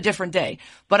just do it a different day.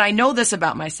 But I know this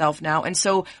about myself now. And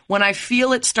so when I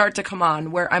feel it start to come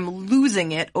on where I'm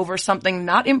losing it over something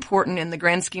not important in the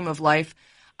grand scheme of life,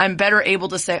 I'm better able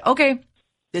to say, okay,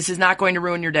 this is not going to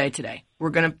ruin your day today.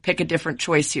 We're going to pick a different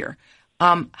choice here.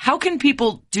 How can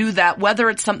people do that, whether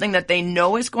it's something that they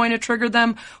know is going to trigger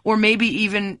them, or maybe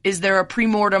even is there a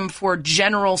premortem for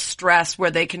general stress where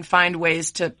they can find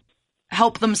ways to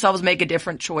help themselves make a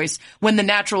different choice when the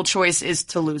natural choice is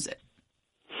to lose it?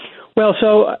 Well,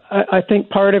 so I think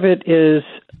part of it is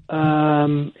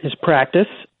practice.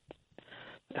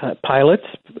 Pilots,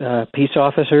 peace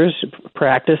officers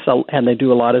practice, and they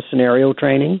do a lot of scenario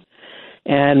training.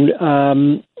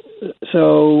 And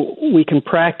so we can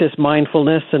practice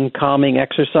mindfulness and calming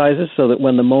exercises so that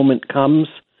when the moment comes,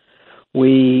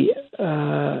 we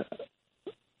know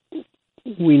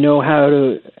how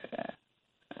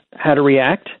to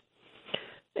react.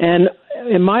 And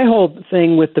my whole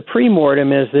thing with the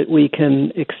premortem is that we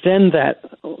can extend that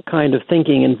kind of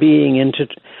thinking and being into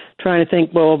trying to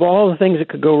think, well, of all the things that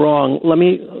could go wrong, let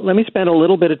me spend a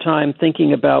little bit of time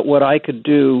thinking about what I could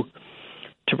do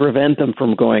to prevent them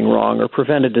from going wrong or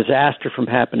prevent a disaster from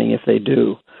happening if they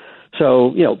do.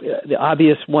 So, the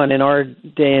obvious one in our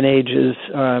day and age is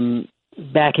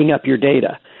backing up your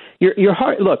data. Your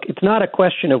look, it's not a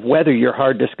question of whether your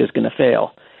hard disk is going to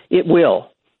fail. It will.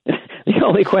 The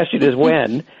only question is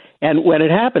when. And when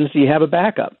it happens, do you have a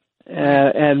backup?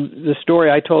 And the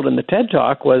story I told in the TED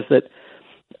Talk was that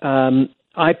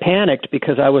I panicked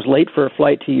because I was late for a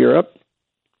flight to Europe.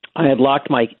 I had locked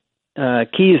my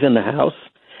keys in the house,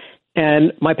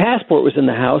 and my passport was in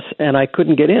the house, and I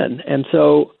couldn't get in. And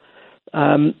so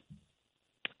that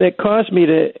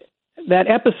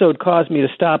episode caused me to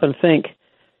stop and think,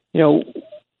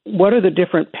 what are the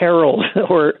different perils,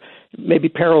 or maybe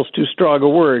peril's too strong a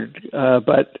word,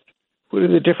 but what are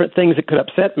the different things that could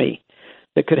upset me,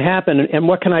 that could happen, and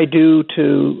what can I do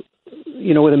to,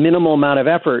 with a minimal amount of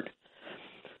effort,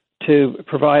 to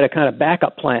provide a kind of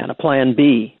backup plan, a plan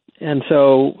B. And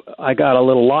so I got a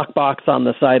little lockbox on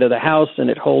the side of the house, and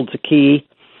it holds a key.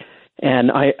 And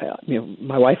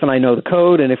my wife and I know the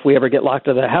code, and if we ever get locked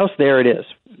out of the house, there it is.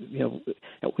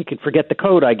 We could forget the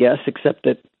code, I guess, except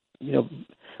that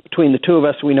between the two of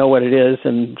us, we know what it is,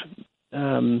 and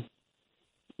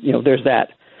there's that.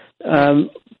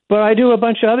 But I do a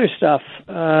bunch of other stuff.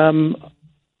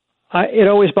 It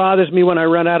always bothers me when I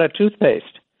run out of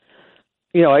toothpaste.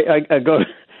 I go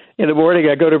in the morning,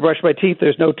 I go to brush my teeth,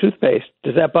 there's no toothpaste.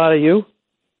 Does that bother you?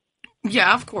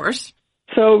 Yeah, of course.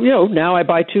 So, now I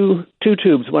buy two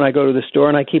tubes when I go to the store,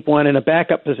 and I keep one in a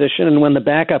backup position, and when the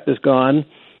backup is gone,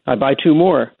 I buy 2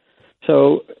 more.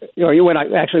 So, when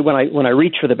I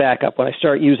reach for the backup, when I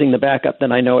start using the backup,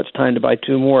 then I know it's time to buy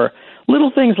 2 more.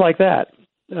 Little things like that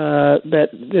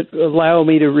that allow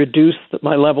me to reduce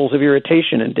my levels of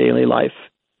irritation in daily life.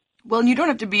 Well, and you don't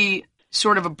have to be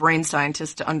sort of a brain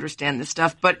scientist to understand this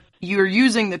stuff, but you're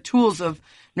using the tools of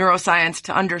neuroscience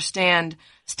to understand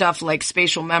stuff like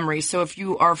spatial memory. So if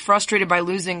you are frustrated by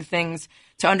losing things,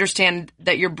 to understand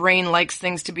that your brain likes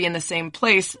things to be in the same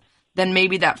place, then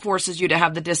maybe that forces you to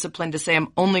have the discipline to say,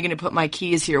 I'm only going to put my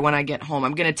keys here when I get home.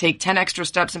 I'm going to take 10 extra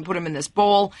steps and put them in this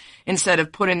bowl instead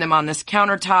of putting them on this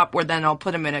countertop, where then I'll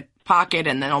put them in a pocket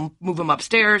and then I'll move them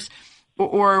upstairs.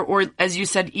 Or as you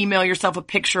said, email yourself a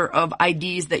picture of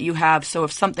IDs that you have. So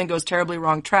if something goes terribly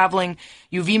wrong traveling,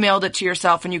 you've emailed it to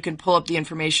yourself and you can pull up the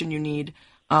information you need.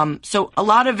 So a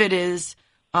lot of it is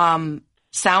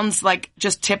sounds like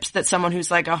just tips that someone who's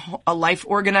like a life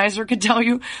organizer could tell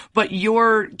you, but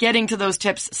you're getting to those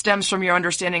tips stems from your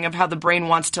understanding of how the brain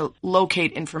wants to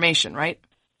locate information, right?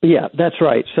 Yeah, that's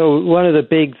right. So one of the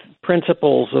big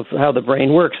principles of how the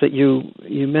brain works that you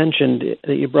mentioned,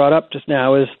 that you brought up just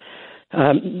now, is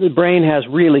the brain has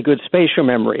really good spatial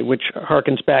memory, which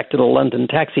harkens back to the London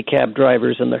taxi cab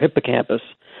drivers and their hippocampus.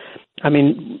 I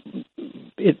mean,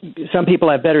 some people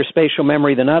have better spatial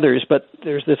memory than others, but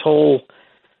there's this whole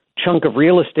chunk of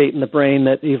real estate in the brain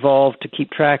that evolved to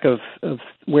keep track of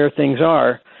where things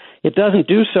are. It doesn't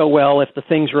do so well if the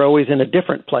things are always in a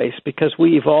different place, because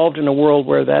we evolved in a world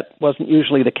where that wasn't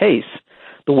usually the case.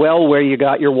 The well where you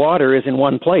got your water is in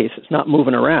one place. It's not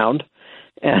moving around.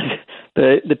 And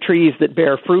the trees that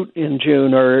bear fruit in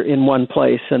June are in one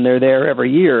place, and they're there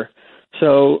every year.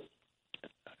 So,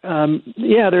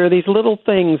 there are these little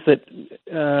things that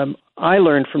I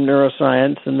learned from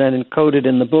neuroscience and then encoded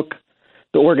in the book,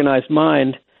 The Organized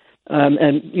Mind.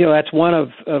 And that's one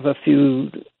of a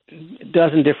few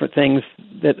dozen different things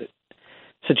that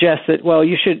suggests that, well,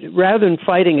 you should, rather than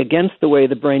fighting against the way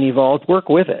the brain evolved, work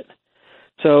with it.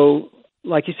 So,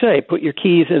 like you say, put your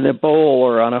keys in a bowl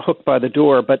or on a hook by the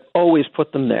door, but always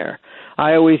put them there.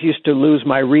 I always used to lose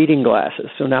my reading glasses,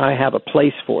 so now I have a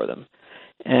place for them.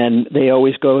 And they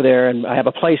always go there, and I have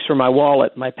a place for my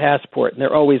wallet, my passport, and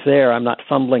they're always there. I'm not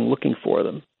fumbling looking for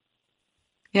them.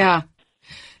 Yeah.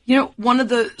 You know, one of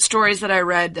the stories that I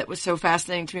read that was so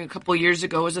fascinating to me a couple of years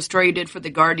ago was a story you did for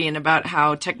The Guardian about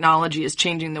how technology is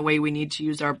changing the way we need to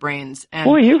use our brains. And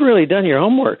boy, you've really done your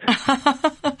homework.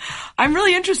 I'm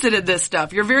really interested in this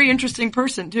stuff. You're a very interesting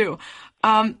person, too.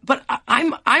 But I'm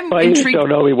well, intrigued. You just don't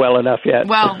know me well enough yet.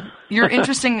 Well, you're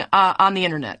interesting on the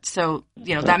internet, so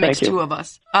that makes two of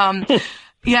us.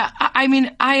 Yeah, I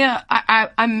mean,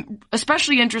 I'm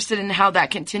especially interested in how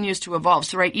that continues to evolve.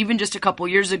 So, right, even just a couple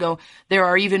years ago, there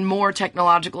are even more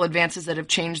technological advances that have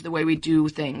changed the way we do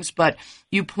things. But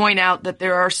you point out that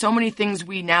there are so many things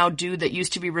we now do that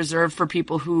used to be reserved for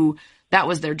people who that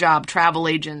was their job. Travel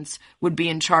agents would be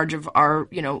in charge of our,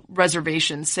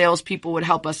 reservations. Salespeople would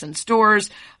help us in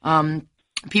stores.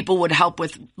 People would help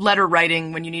with letter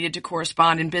writing when you needed to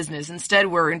correspond in business. Instead,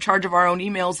 we're in charge of our own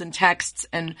emails and texts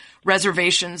and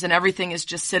reservations, and everything is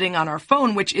just sitting on our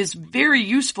phone, which is very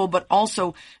useful, but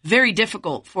also very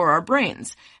difficult for our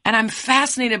brains. And I'm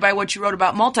fascinated by what you wrote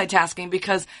about multitasking,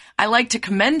 because I like to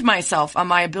commend myself on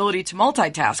my ability to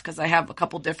multitask, because I have a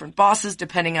couple different bosses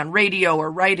depending on radio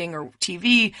or writing or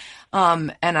TV.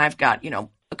 And I've got,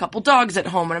 a couple dogs at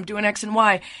home and I'm doing X and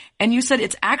Y. And you said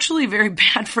it's actually very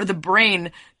bad for the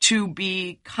brain to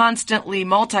be constantly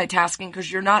multitasking, because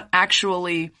you're not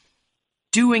actually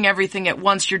doing everything at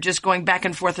once. You're just going back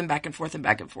and forth and back and forth and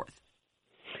back and forth.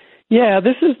 Yeah,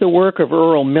 this is the work of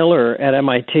Earl Miller at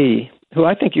MIT, who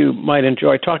I think you might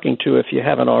enjoy talking to if you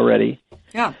haven't already.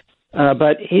 Yeah.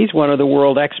 But he's one of the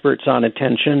world experts on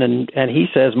attention, and he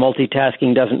says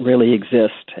multitasking doesn't really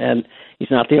exist. And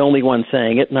he's not the only one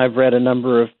saying it, and I've read a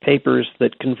number of papers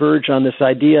that converge on this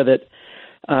idea that,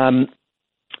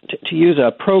 to use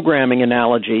a programming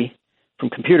analogy from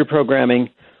computer programming,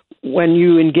 when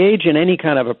you engage in any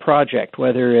kind of a project,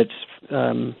 whether it's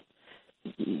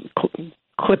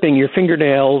clipping your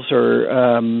fingernails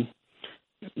or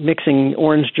mixing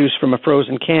orange juice from a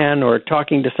frozen can or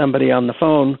talking to somebody on the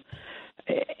phone,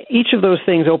 each of those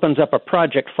things opens up a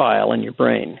project file in your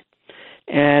brain.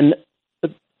 And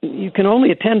you can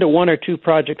only attend to one or two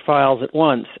project files at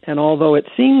once. And although it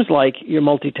seems like you're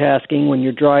multitasking when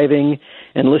you're driving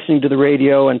and listening to the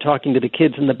radio and talking to the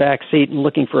kids in the back seat and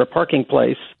looking for a parking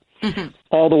place,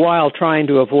 all the while trying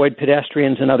to avoid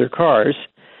pedestrians and other cars,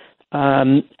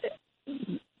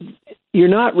 you're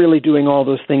not really doing all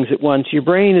those things at once. Your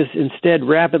brain is instead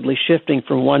rapidly shifting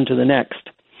from one to the next.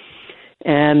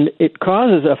 And it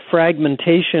causes a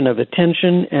fragmentation of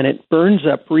attention, and it burns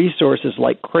up resources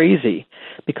like crazy,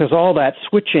 because all that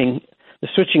switching, the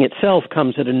switching itself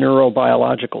comes at a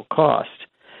neurobiological cost.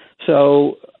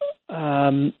 So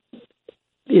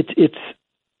it's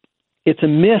a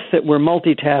myth that we're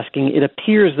multitasking. It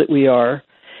appears that we are,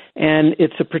 and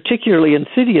it's a particularly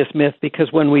insidious myth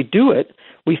because when we do it,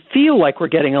 we feel like we're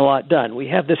getting a lot done. We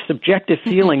have this subjective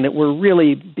feeling that we're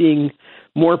really being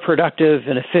more productive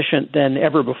and efficient than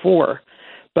ever before.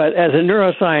 But as a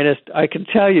neuroscientist, I can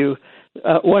tell you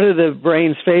one of the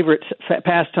brain's favorite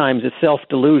pastimes is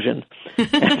self-delusion.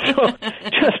 And so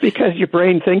just because your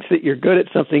brain thinks that you're good at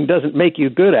something doesn't make you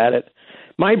good at it.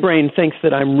 My brain thinks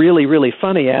that I'm really, really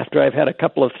funny after I've had a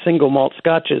couple of single malt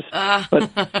scotches,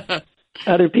 but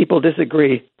other people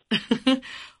disagree.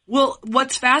 Well,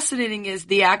 what's fascinating is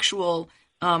the actual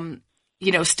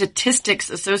statistics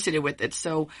associated with it.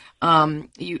 So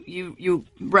you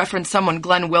referenced someone,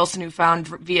 Glenn Wilson, who found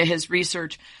via his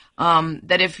research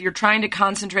that if you're trying to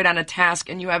concentrate on a task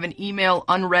and you have an email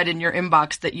unread in your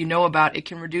inbox that you know about, it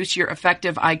can reduce your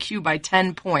effective IQ by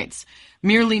 10 points.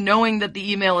 Merely knowing that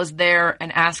the email is there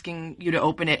and asking you to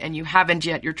open it and you haven't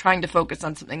yet, you're trying to focus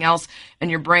on something else, and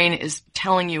your brain is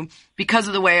telling you, because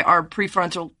of the way our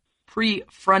prefrontal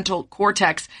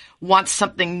cortex wants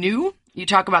something new. You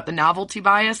talk about the novelty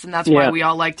bias, and that's why we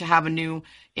all like to have a new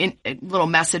little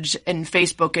message in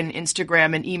Facebook and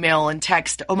Instagram and email and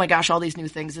text. Oh my gosh, all these new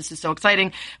things. This is so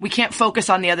exciting. We can't focus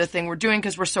on the other thing we're doing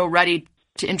because we're so ready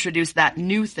to introduce that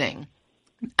new thing.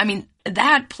 I mean,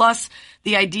 that plus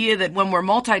the idea that when we're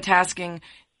multitasking,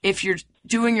 if you're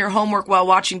doing your homework while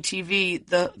watching TV,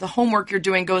 the homework you're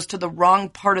doing goes to the wrong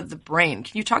part of the brain.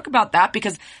 Can you talk about that?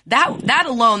 Because that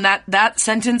alone, that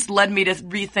sentence led me to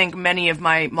rethink many of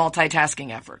my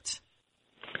multitasking efforts.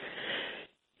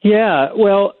 Yeah,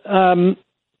 well,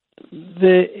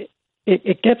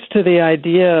 it gets to the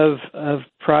idea of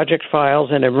project files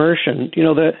and immersion. You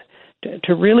know,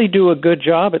 to really do a good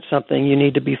job at something, you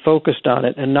need to be focused on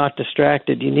it and not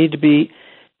distracted. You need to be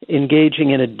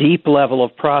engaging in a deep level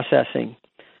of processing.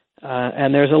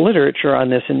 And there's a literature on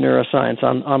this in neuroscience,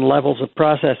 on levels of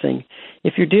processing.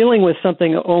 If you're dealing with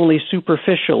something only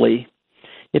superficially,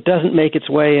 it doesn't make its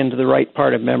way into the right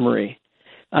part of memory.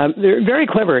 There are very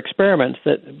clever experiments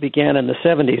that began in the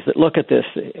 70s that look at this.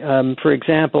 For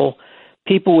example,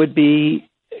 people would be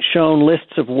shown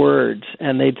lists of words,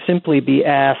 and they'd simply be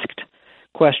asked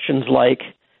questions like,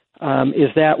 is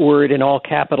that word in all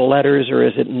capital letters, or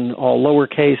is it in all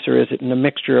lowercase, or is it in a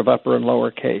mixture of upper and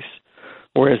lowercase?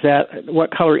 Or is that,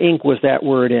 what color ink was that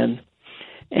word in?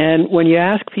 And when you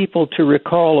ask people to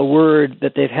recall a word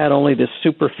that they've had only this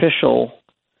superficial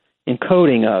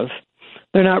encoding of,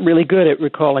 they're not really good at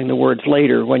recalling the words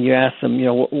later when you ask them,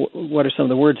 what are some of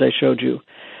the words I showed you?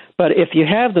 But if you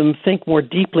have them think more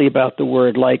deeply about the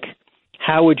word, like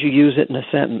how would you use it in a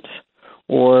sentence?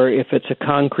 Or if it's a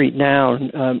concrete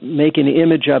noun, make an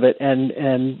image of it and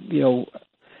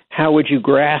how would you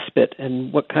grasp it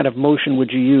and what kind of motion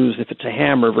would you use if it's a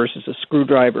hammer versus a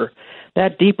screwdriver?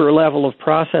 That deeper level of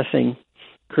processing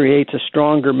creates a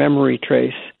stronger memory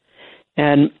trace.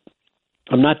 And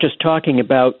I'm not just talking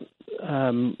about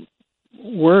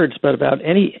words, but about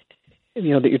any, that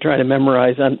you're trying to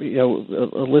memorize on,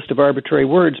 a list of arbitrary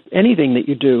words, anything that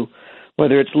you do,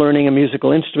 whether it's learning a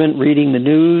musical instrument, reading the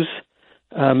news,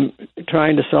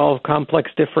 trying to solve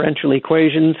complex differential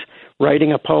equations,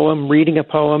 writing a poem, reading a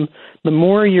poem. The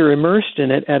more you're immersed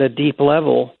in it at a deep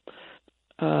level,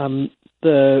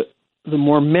 the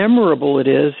more memorable it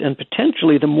is and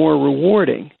potentially the more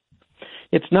rewarding.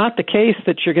 It's not the case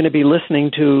that you're going to be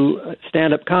listening to a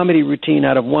stand-up comedy routine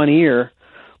out of one ear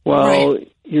while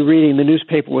you're reading the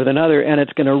newspaper with another, and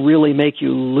it's going to really make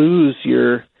you lose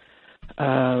yourself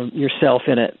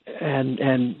in it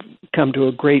and come to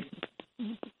a great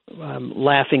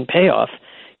laughing payoff.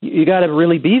 You got to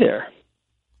really be there.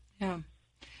 Yeah.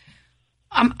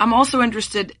 I'm also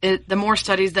interested in the more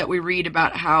studies that we read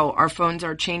about how our phones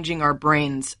are changing our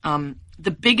brains. The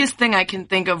biggest thing I can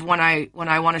think of when I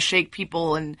want to shake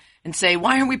people and say,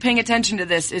 why aren't we paying attention to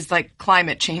this, is like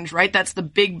climate change, right? That's the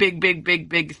big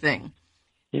thing.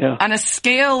 Yeah. On a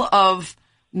scale of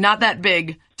not that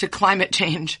big to climate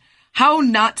change, how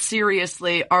not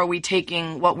seriously are we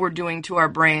taking what we're doing to our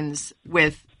brains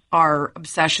with our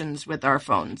obsessions with our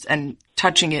phones and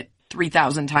touching it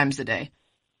 3,000 times a day?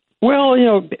 Well,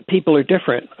 people are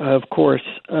different, of course.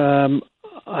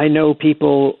 I know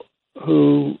people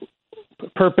who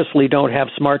purposely don't have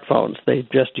smartphones. They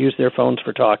just use their phones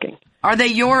for talking. Are they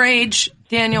your age,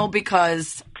 Daniel?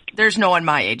 Because there's no one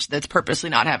my age that's purposely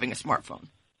not having a smartphone.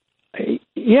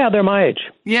 Yeah, they're my age.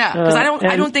 Yeah, because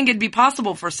I don't think it'd be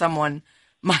possible for someone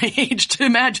my age to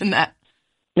imagine that.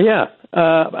 Yeah,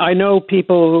 I know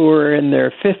people who are in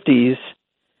their 50s,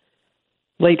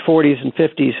 late 40s and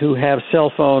 50s, who have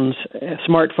cell phones,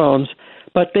 smartphones,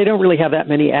 but they don't really have that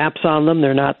many apps on them.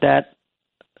 They're not that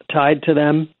tied to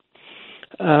them.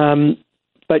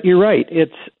 But you're right.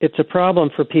 It's a problem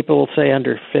for people, say,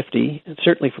 under 50, and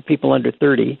certainly for people under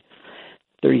 30,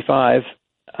 35.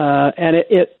 And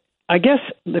I guess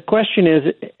the question is,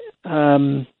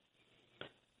 to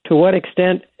what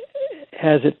extent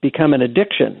has it become an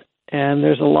addiction? And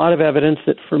there's a lot of evidence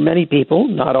that for many people,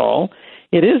 not all,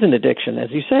 it is an addiction, as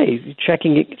you say,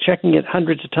 checking it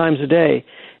hundreds of times a day.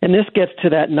 And this gets to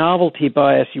that novelty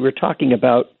bias you were talking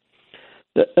about.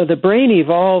 The brain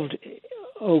evolved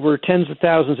over tens of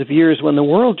thousands of years when the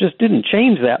world just didn't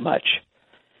change that much.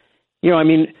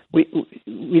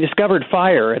 We discovered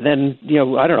fire, and then,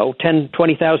 10,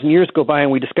 20,000 years go by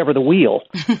and we discover the wheel.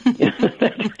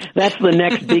 That's the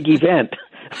next big event,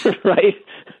 right?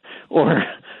 Or,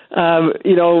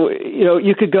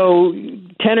 you could go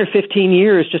 10 or 15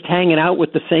 years just hanging out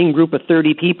with the same group of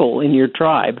 30 people in your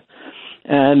tribe.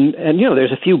 And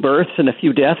there's a few births and a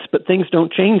few deaths, but things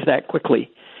don't change that quickly.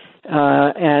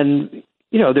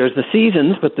 There's the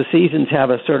seasons, but the seasons have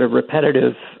a sort of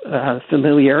repetitive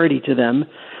familiarity to them.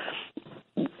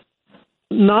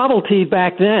 Novelty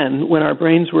back then, when our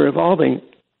brains were evolving,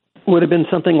 would have been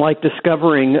something like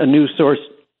discovering a new source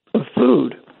of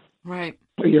food. Right.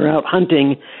 Where you're out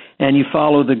hunting and you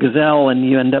follow the gazelle and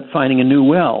you end up finding a new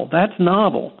well. That's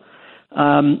novel.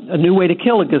 A new way to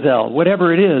kill a gazelle,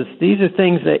 whatever it is. These are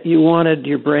things that you wanted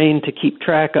your brain to keep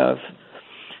track of.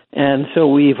 And so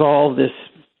we evolved this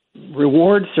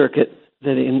reward circuit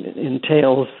that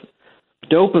entails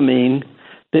dopamine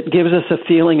that gives us a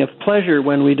feeling of pleasure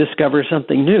when we discover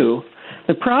something new.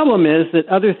 The problem is that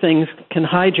other things can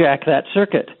hijack that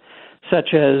circuit,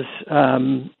 such as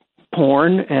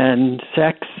porn and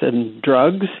sex and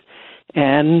drugs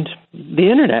and the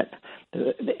internet.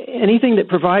 Anything that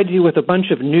provides you with a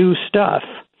bunch of new stuff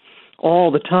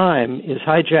all the time is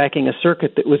hijacking a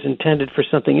circuit that was intended for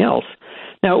something else.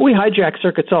 Now, we hijack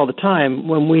circuits all the time.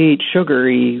 When we eat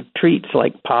sugary treats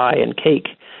like pie and cake,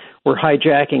 we're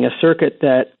hijacking a circuit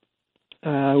that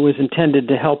was intended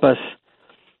to help us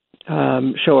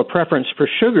show a preference for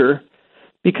sugar,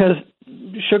 because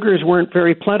sugars weren't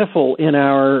very plentiful in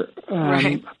our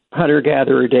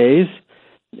hunter-gatherer days,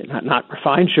 not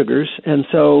refined sugars, and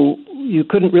so you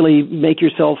couldn't really make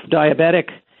yourself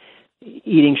diabetic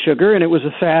eating sugar, and it was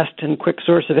a fast and quick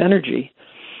source of energy.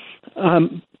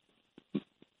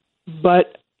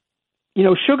 But,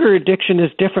 sugar addiction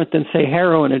is different than, say,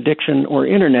 heroin addiction or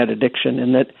internet addiction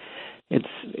in that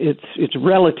it's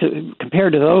relative,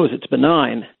 compared to those, it's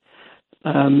benign.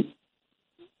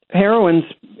 Heroin's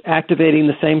activating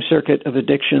the same circuit of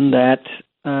addiction that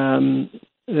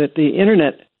the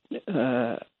internet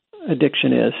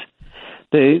addiction is.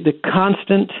 The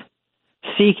constant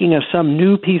seeking of some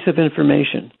new piece of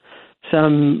information,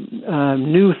 some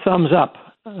new thumbs up.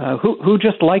 Who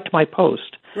just liked my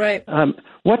post? Right.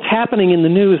 What's happening in the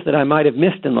news that I might have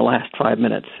missed in the last 5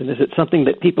 minutes? And is it something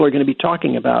that people are going to be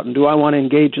talking about? And do I want to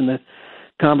engage in the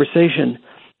conversation?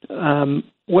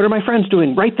 What are my friends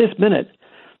doing right this minute?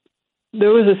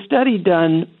 There was a study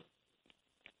done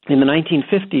in the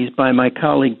 1950s by my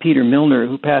colleague Peter Milner,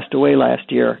 who passed away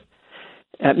last year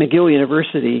at McGill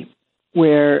University,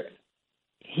 where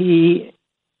he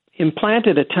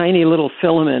implanted a tiny little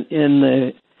filament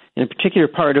in a particular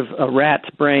part of a rat's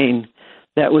brain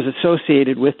that was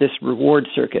associated with this reward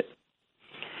circuit.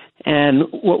 And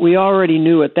what we already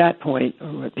knew at that point,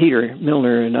 or what Peter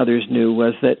Milner and others knew,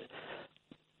 was that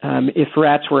if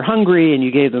rats were hungry and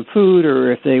you gave them food,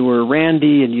 or if they were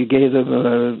randy and you gave them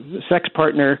a sex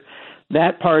partner,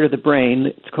 that part of the brain,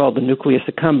 it's called the nucleus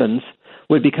accumbens,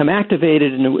 would become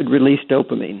activated and it would release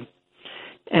dopamine.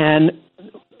 And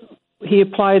he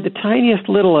applied the tiniest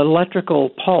little electrical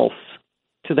pulse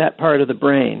to that part of the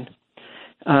brain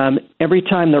every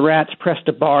time the rats pressed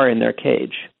a bar in their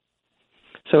cage.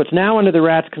 So it's now under the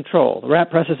rat's control. The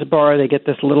rat presses a bar, they get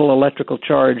this little electrical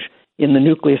charge in the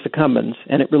nucleus accumbens,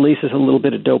 and it releases a little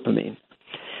bit of dopamine.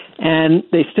 And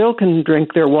they still can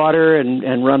drink their water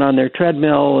and run on their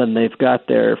treadmill, and they've got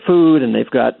their food, and they've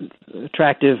got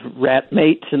attractive rat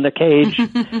mates in the cage.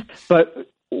 But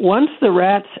once the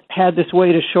rats had this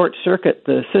way to short-circuit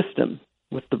the system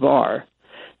with the bar,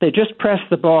 they just pressed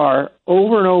the bar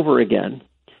over and over again,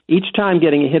 each time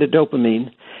getting a hit of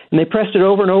dopamine, and they pressed it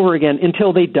over and over again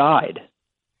until they died.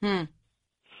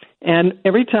 And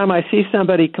every time I see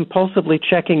somebody compulsively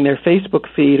checking their Facebook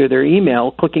feed or their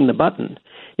email, clicking the button,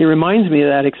 it reminds me of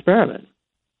that experiment.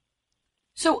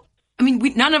 So,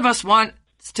 none of us wants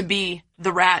to be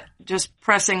the rat just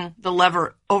pressing the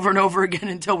lever over and over again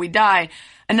until we die.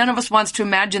 And none of us wants to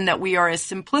imagine that we are as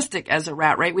simplistic as a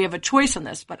rat, right? We have a choice in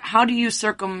this. But how do you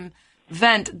circumvent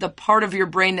the part of your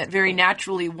brain that very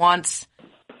naturally wants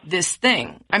this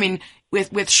thing?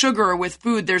 With sugar or with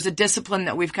food, there's a discipline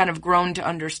that we've kind of grown to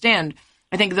understand.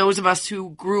 I think those of us who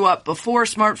grew up before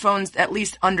smartphones at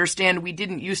least understand we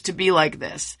didn't used to be like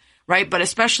this, right? But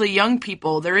especially young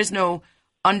people, there is no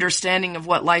understanding of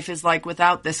what life is like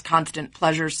without this constant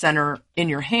pleasure center in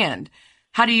your hand.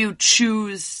 How do you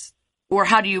choose, or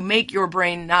how do you make your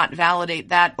brain not validate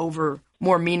that over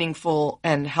more meaningful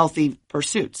and healthy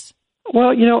pursuits? Well,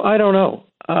 I don't know.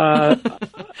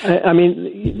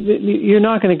 You're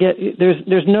not going to get.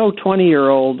 There's no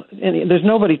 20-year-old, and there's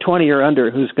nobody 20 or under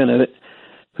who's going to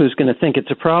think it's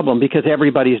a problem because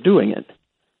everybody's doing it.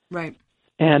 Right.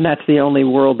 And that's the only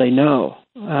world they know.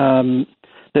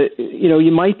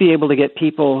 You might be able to get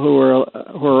people who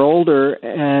are older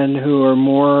and who are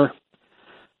more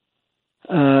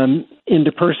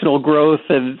into personal growth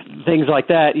and things like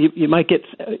that. You might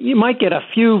get a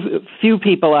few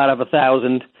people out of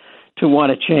 1,000 to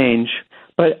want to change,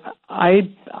 but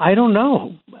I don't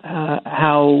know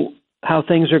how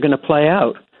things are going to play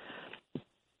out.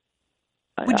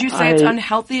 Would you say it's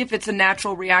unhealthy if it's a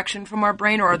natural reaction from our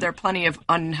brain, or are there plenty of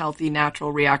unhealthy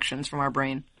natural reactions from our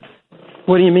brain?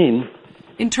 What do you mean?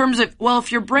 In terms of,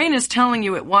 if your brain is telling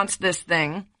you it wants this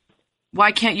thing,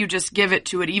 why can't you just give it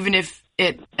to it, even if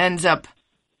it ends up,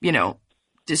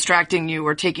 distracting you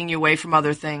or taking you away from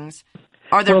other things?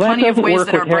 Are there plenty of ways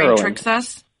that our brain tricks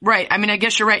us? Right. I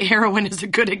guess you're right. Heroin is a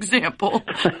good example.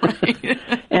 Right?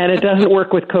 And it doesn't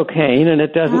work with cocaine, and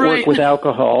it doesn't work with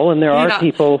alcohol. And there are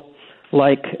people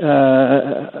like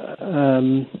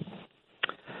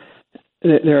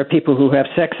there are people who have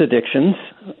sex addictions.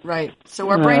 Right. So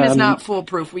our brain is not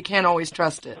foolproof. We can't always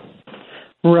trust it.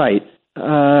 Right.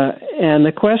 And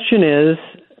the question is,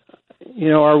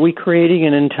 are we creating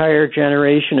an entire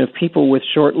generation of people with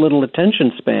short little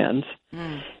attention spans?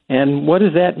 And what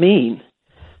does that mean?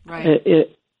 Right.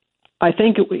 I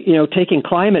think, taking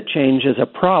climate change as a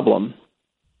problem,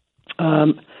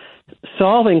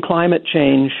 solving climate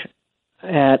change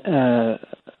at the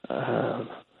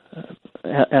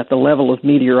level of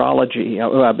meteorology,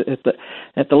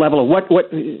 at the level of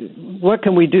what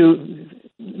can we do?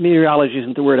 Meteorology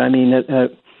isn't the word I mean.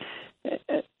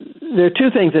 There are two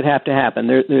things that have to happen.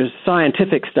 There's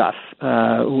scientific stuff.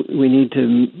 We need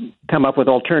to come up with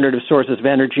alternative sources of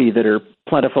energy that are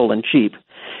plentiful and cheap.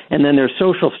 And then there's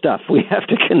social stuff. We have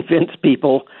to convince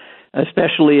people,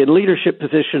 especially in leadership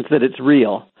positions, that it's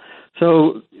real.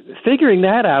 So figuring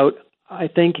that out, I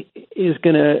think, is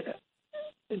going to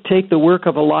take the work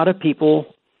of a lot of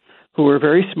people who are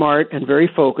very smart and very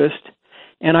focused.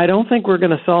 And I don't think we're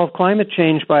going to solve climate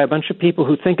change by a bunch of people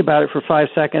who think about it for 5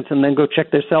 seconds and then go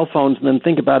check their cell phones and then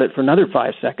think about it for another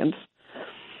 5 seconds.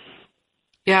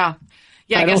 Yeah.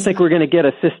 I don't think we're going to get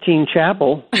a Sistine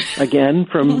Chapel again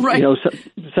from right.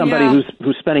 Somebody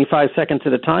who's spending 5 seconds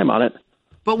at a time on it.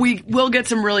 But we will get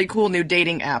some really cool new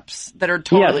dating apps that are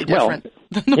totally different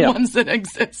than the ones that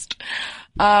exist.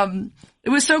 It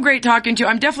was so great talking to you.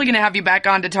 I'm definitely going to have you back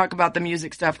on to talk about the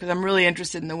music stuff because I'm really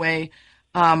interested in the way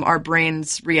our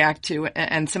brains react to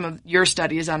and some of your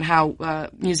studies on how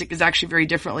music is actually very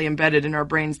differently embedded in our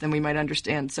brains than we might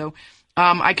understand. So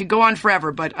I could go on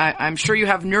forever, but I'm sure you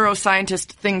have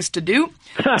neuroscientist things to do.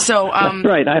 So that's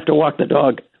right. I have to walk the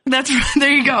dog.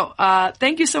 There you go.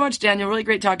 Thank you so much, Daniel. Really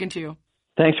great talking to you.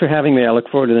 Thanks for having me. I look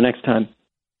forward to the next time.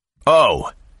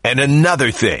 Oh, and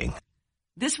another thing.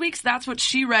 This week's That's What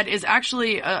She Read is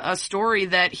actually a story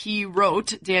that he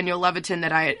wrote, Daniel Levitin,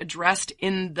 that I addressed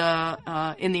in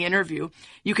the interview.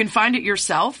 You can find it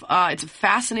yourself. It's a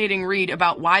fascinating read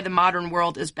about why the modern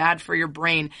world is bad for your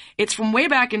brain. It's from way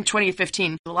back in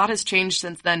 2015. A lot has changed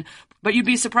since then, but you'd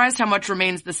be surprised how much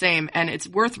remains the same, and it's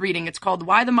worth reading. It's called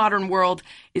Why the Modern World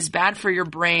is Bad for Your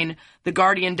Brain,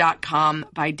 theguardian.com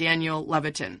by Daniel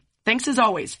Levitin. Thanks as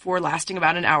always for lasting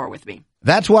about an hour with me.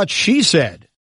 That's what she said.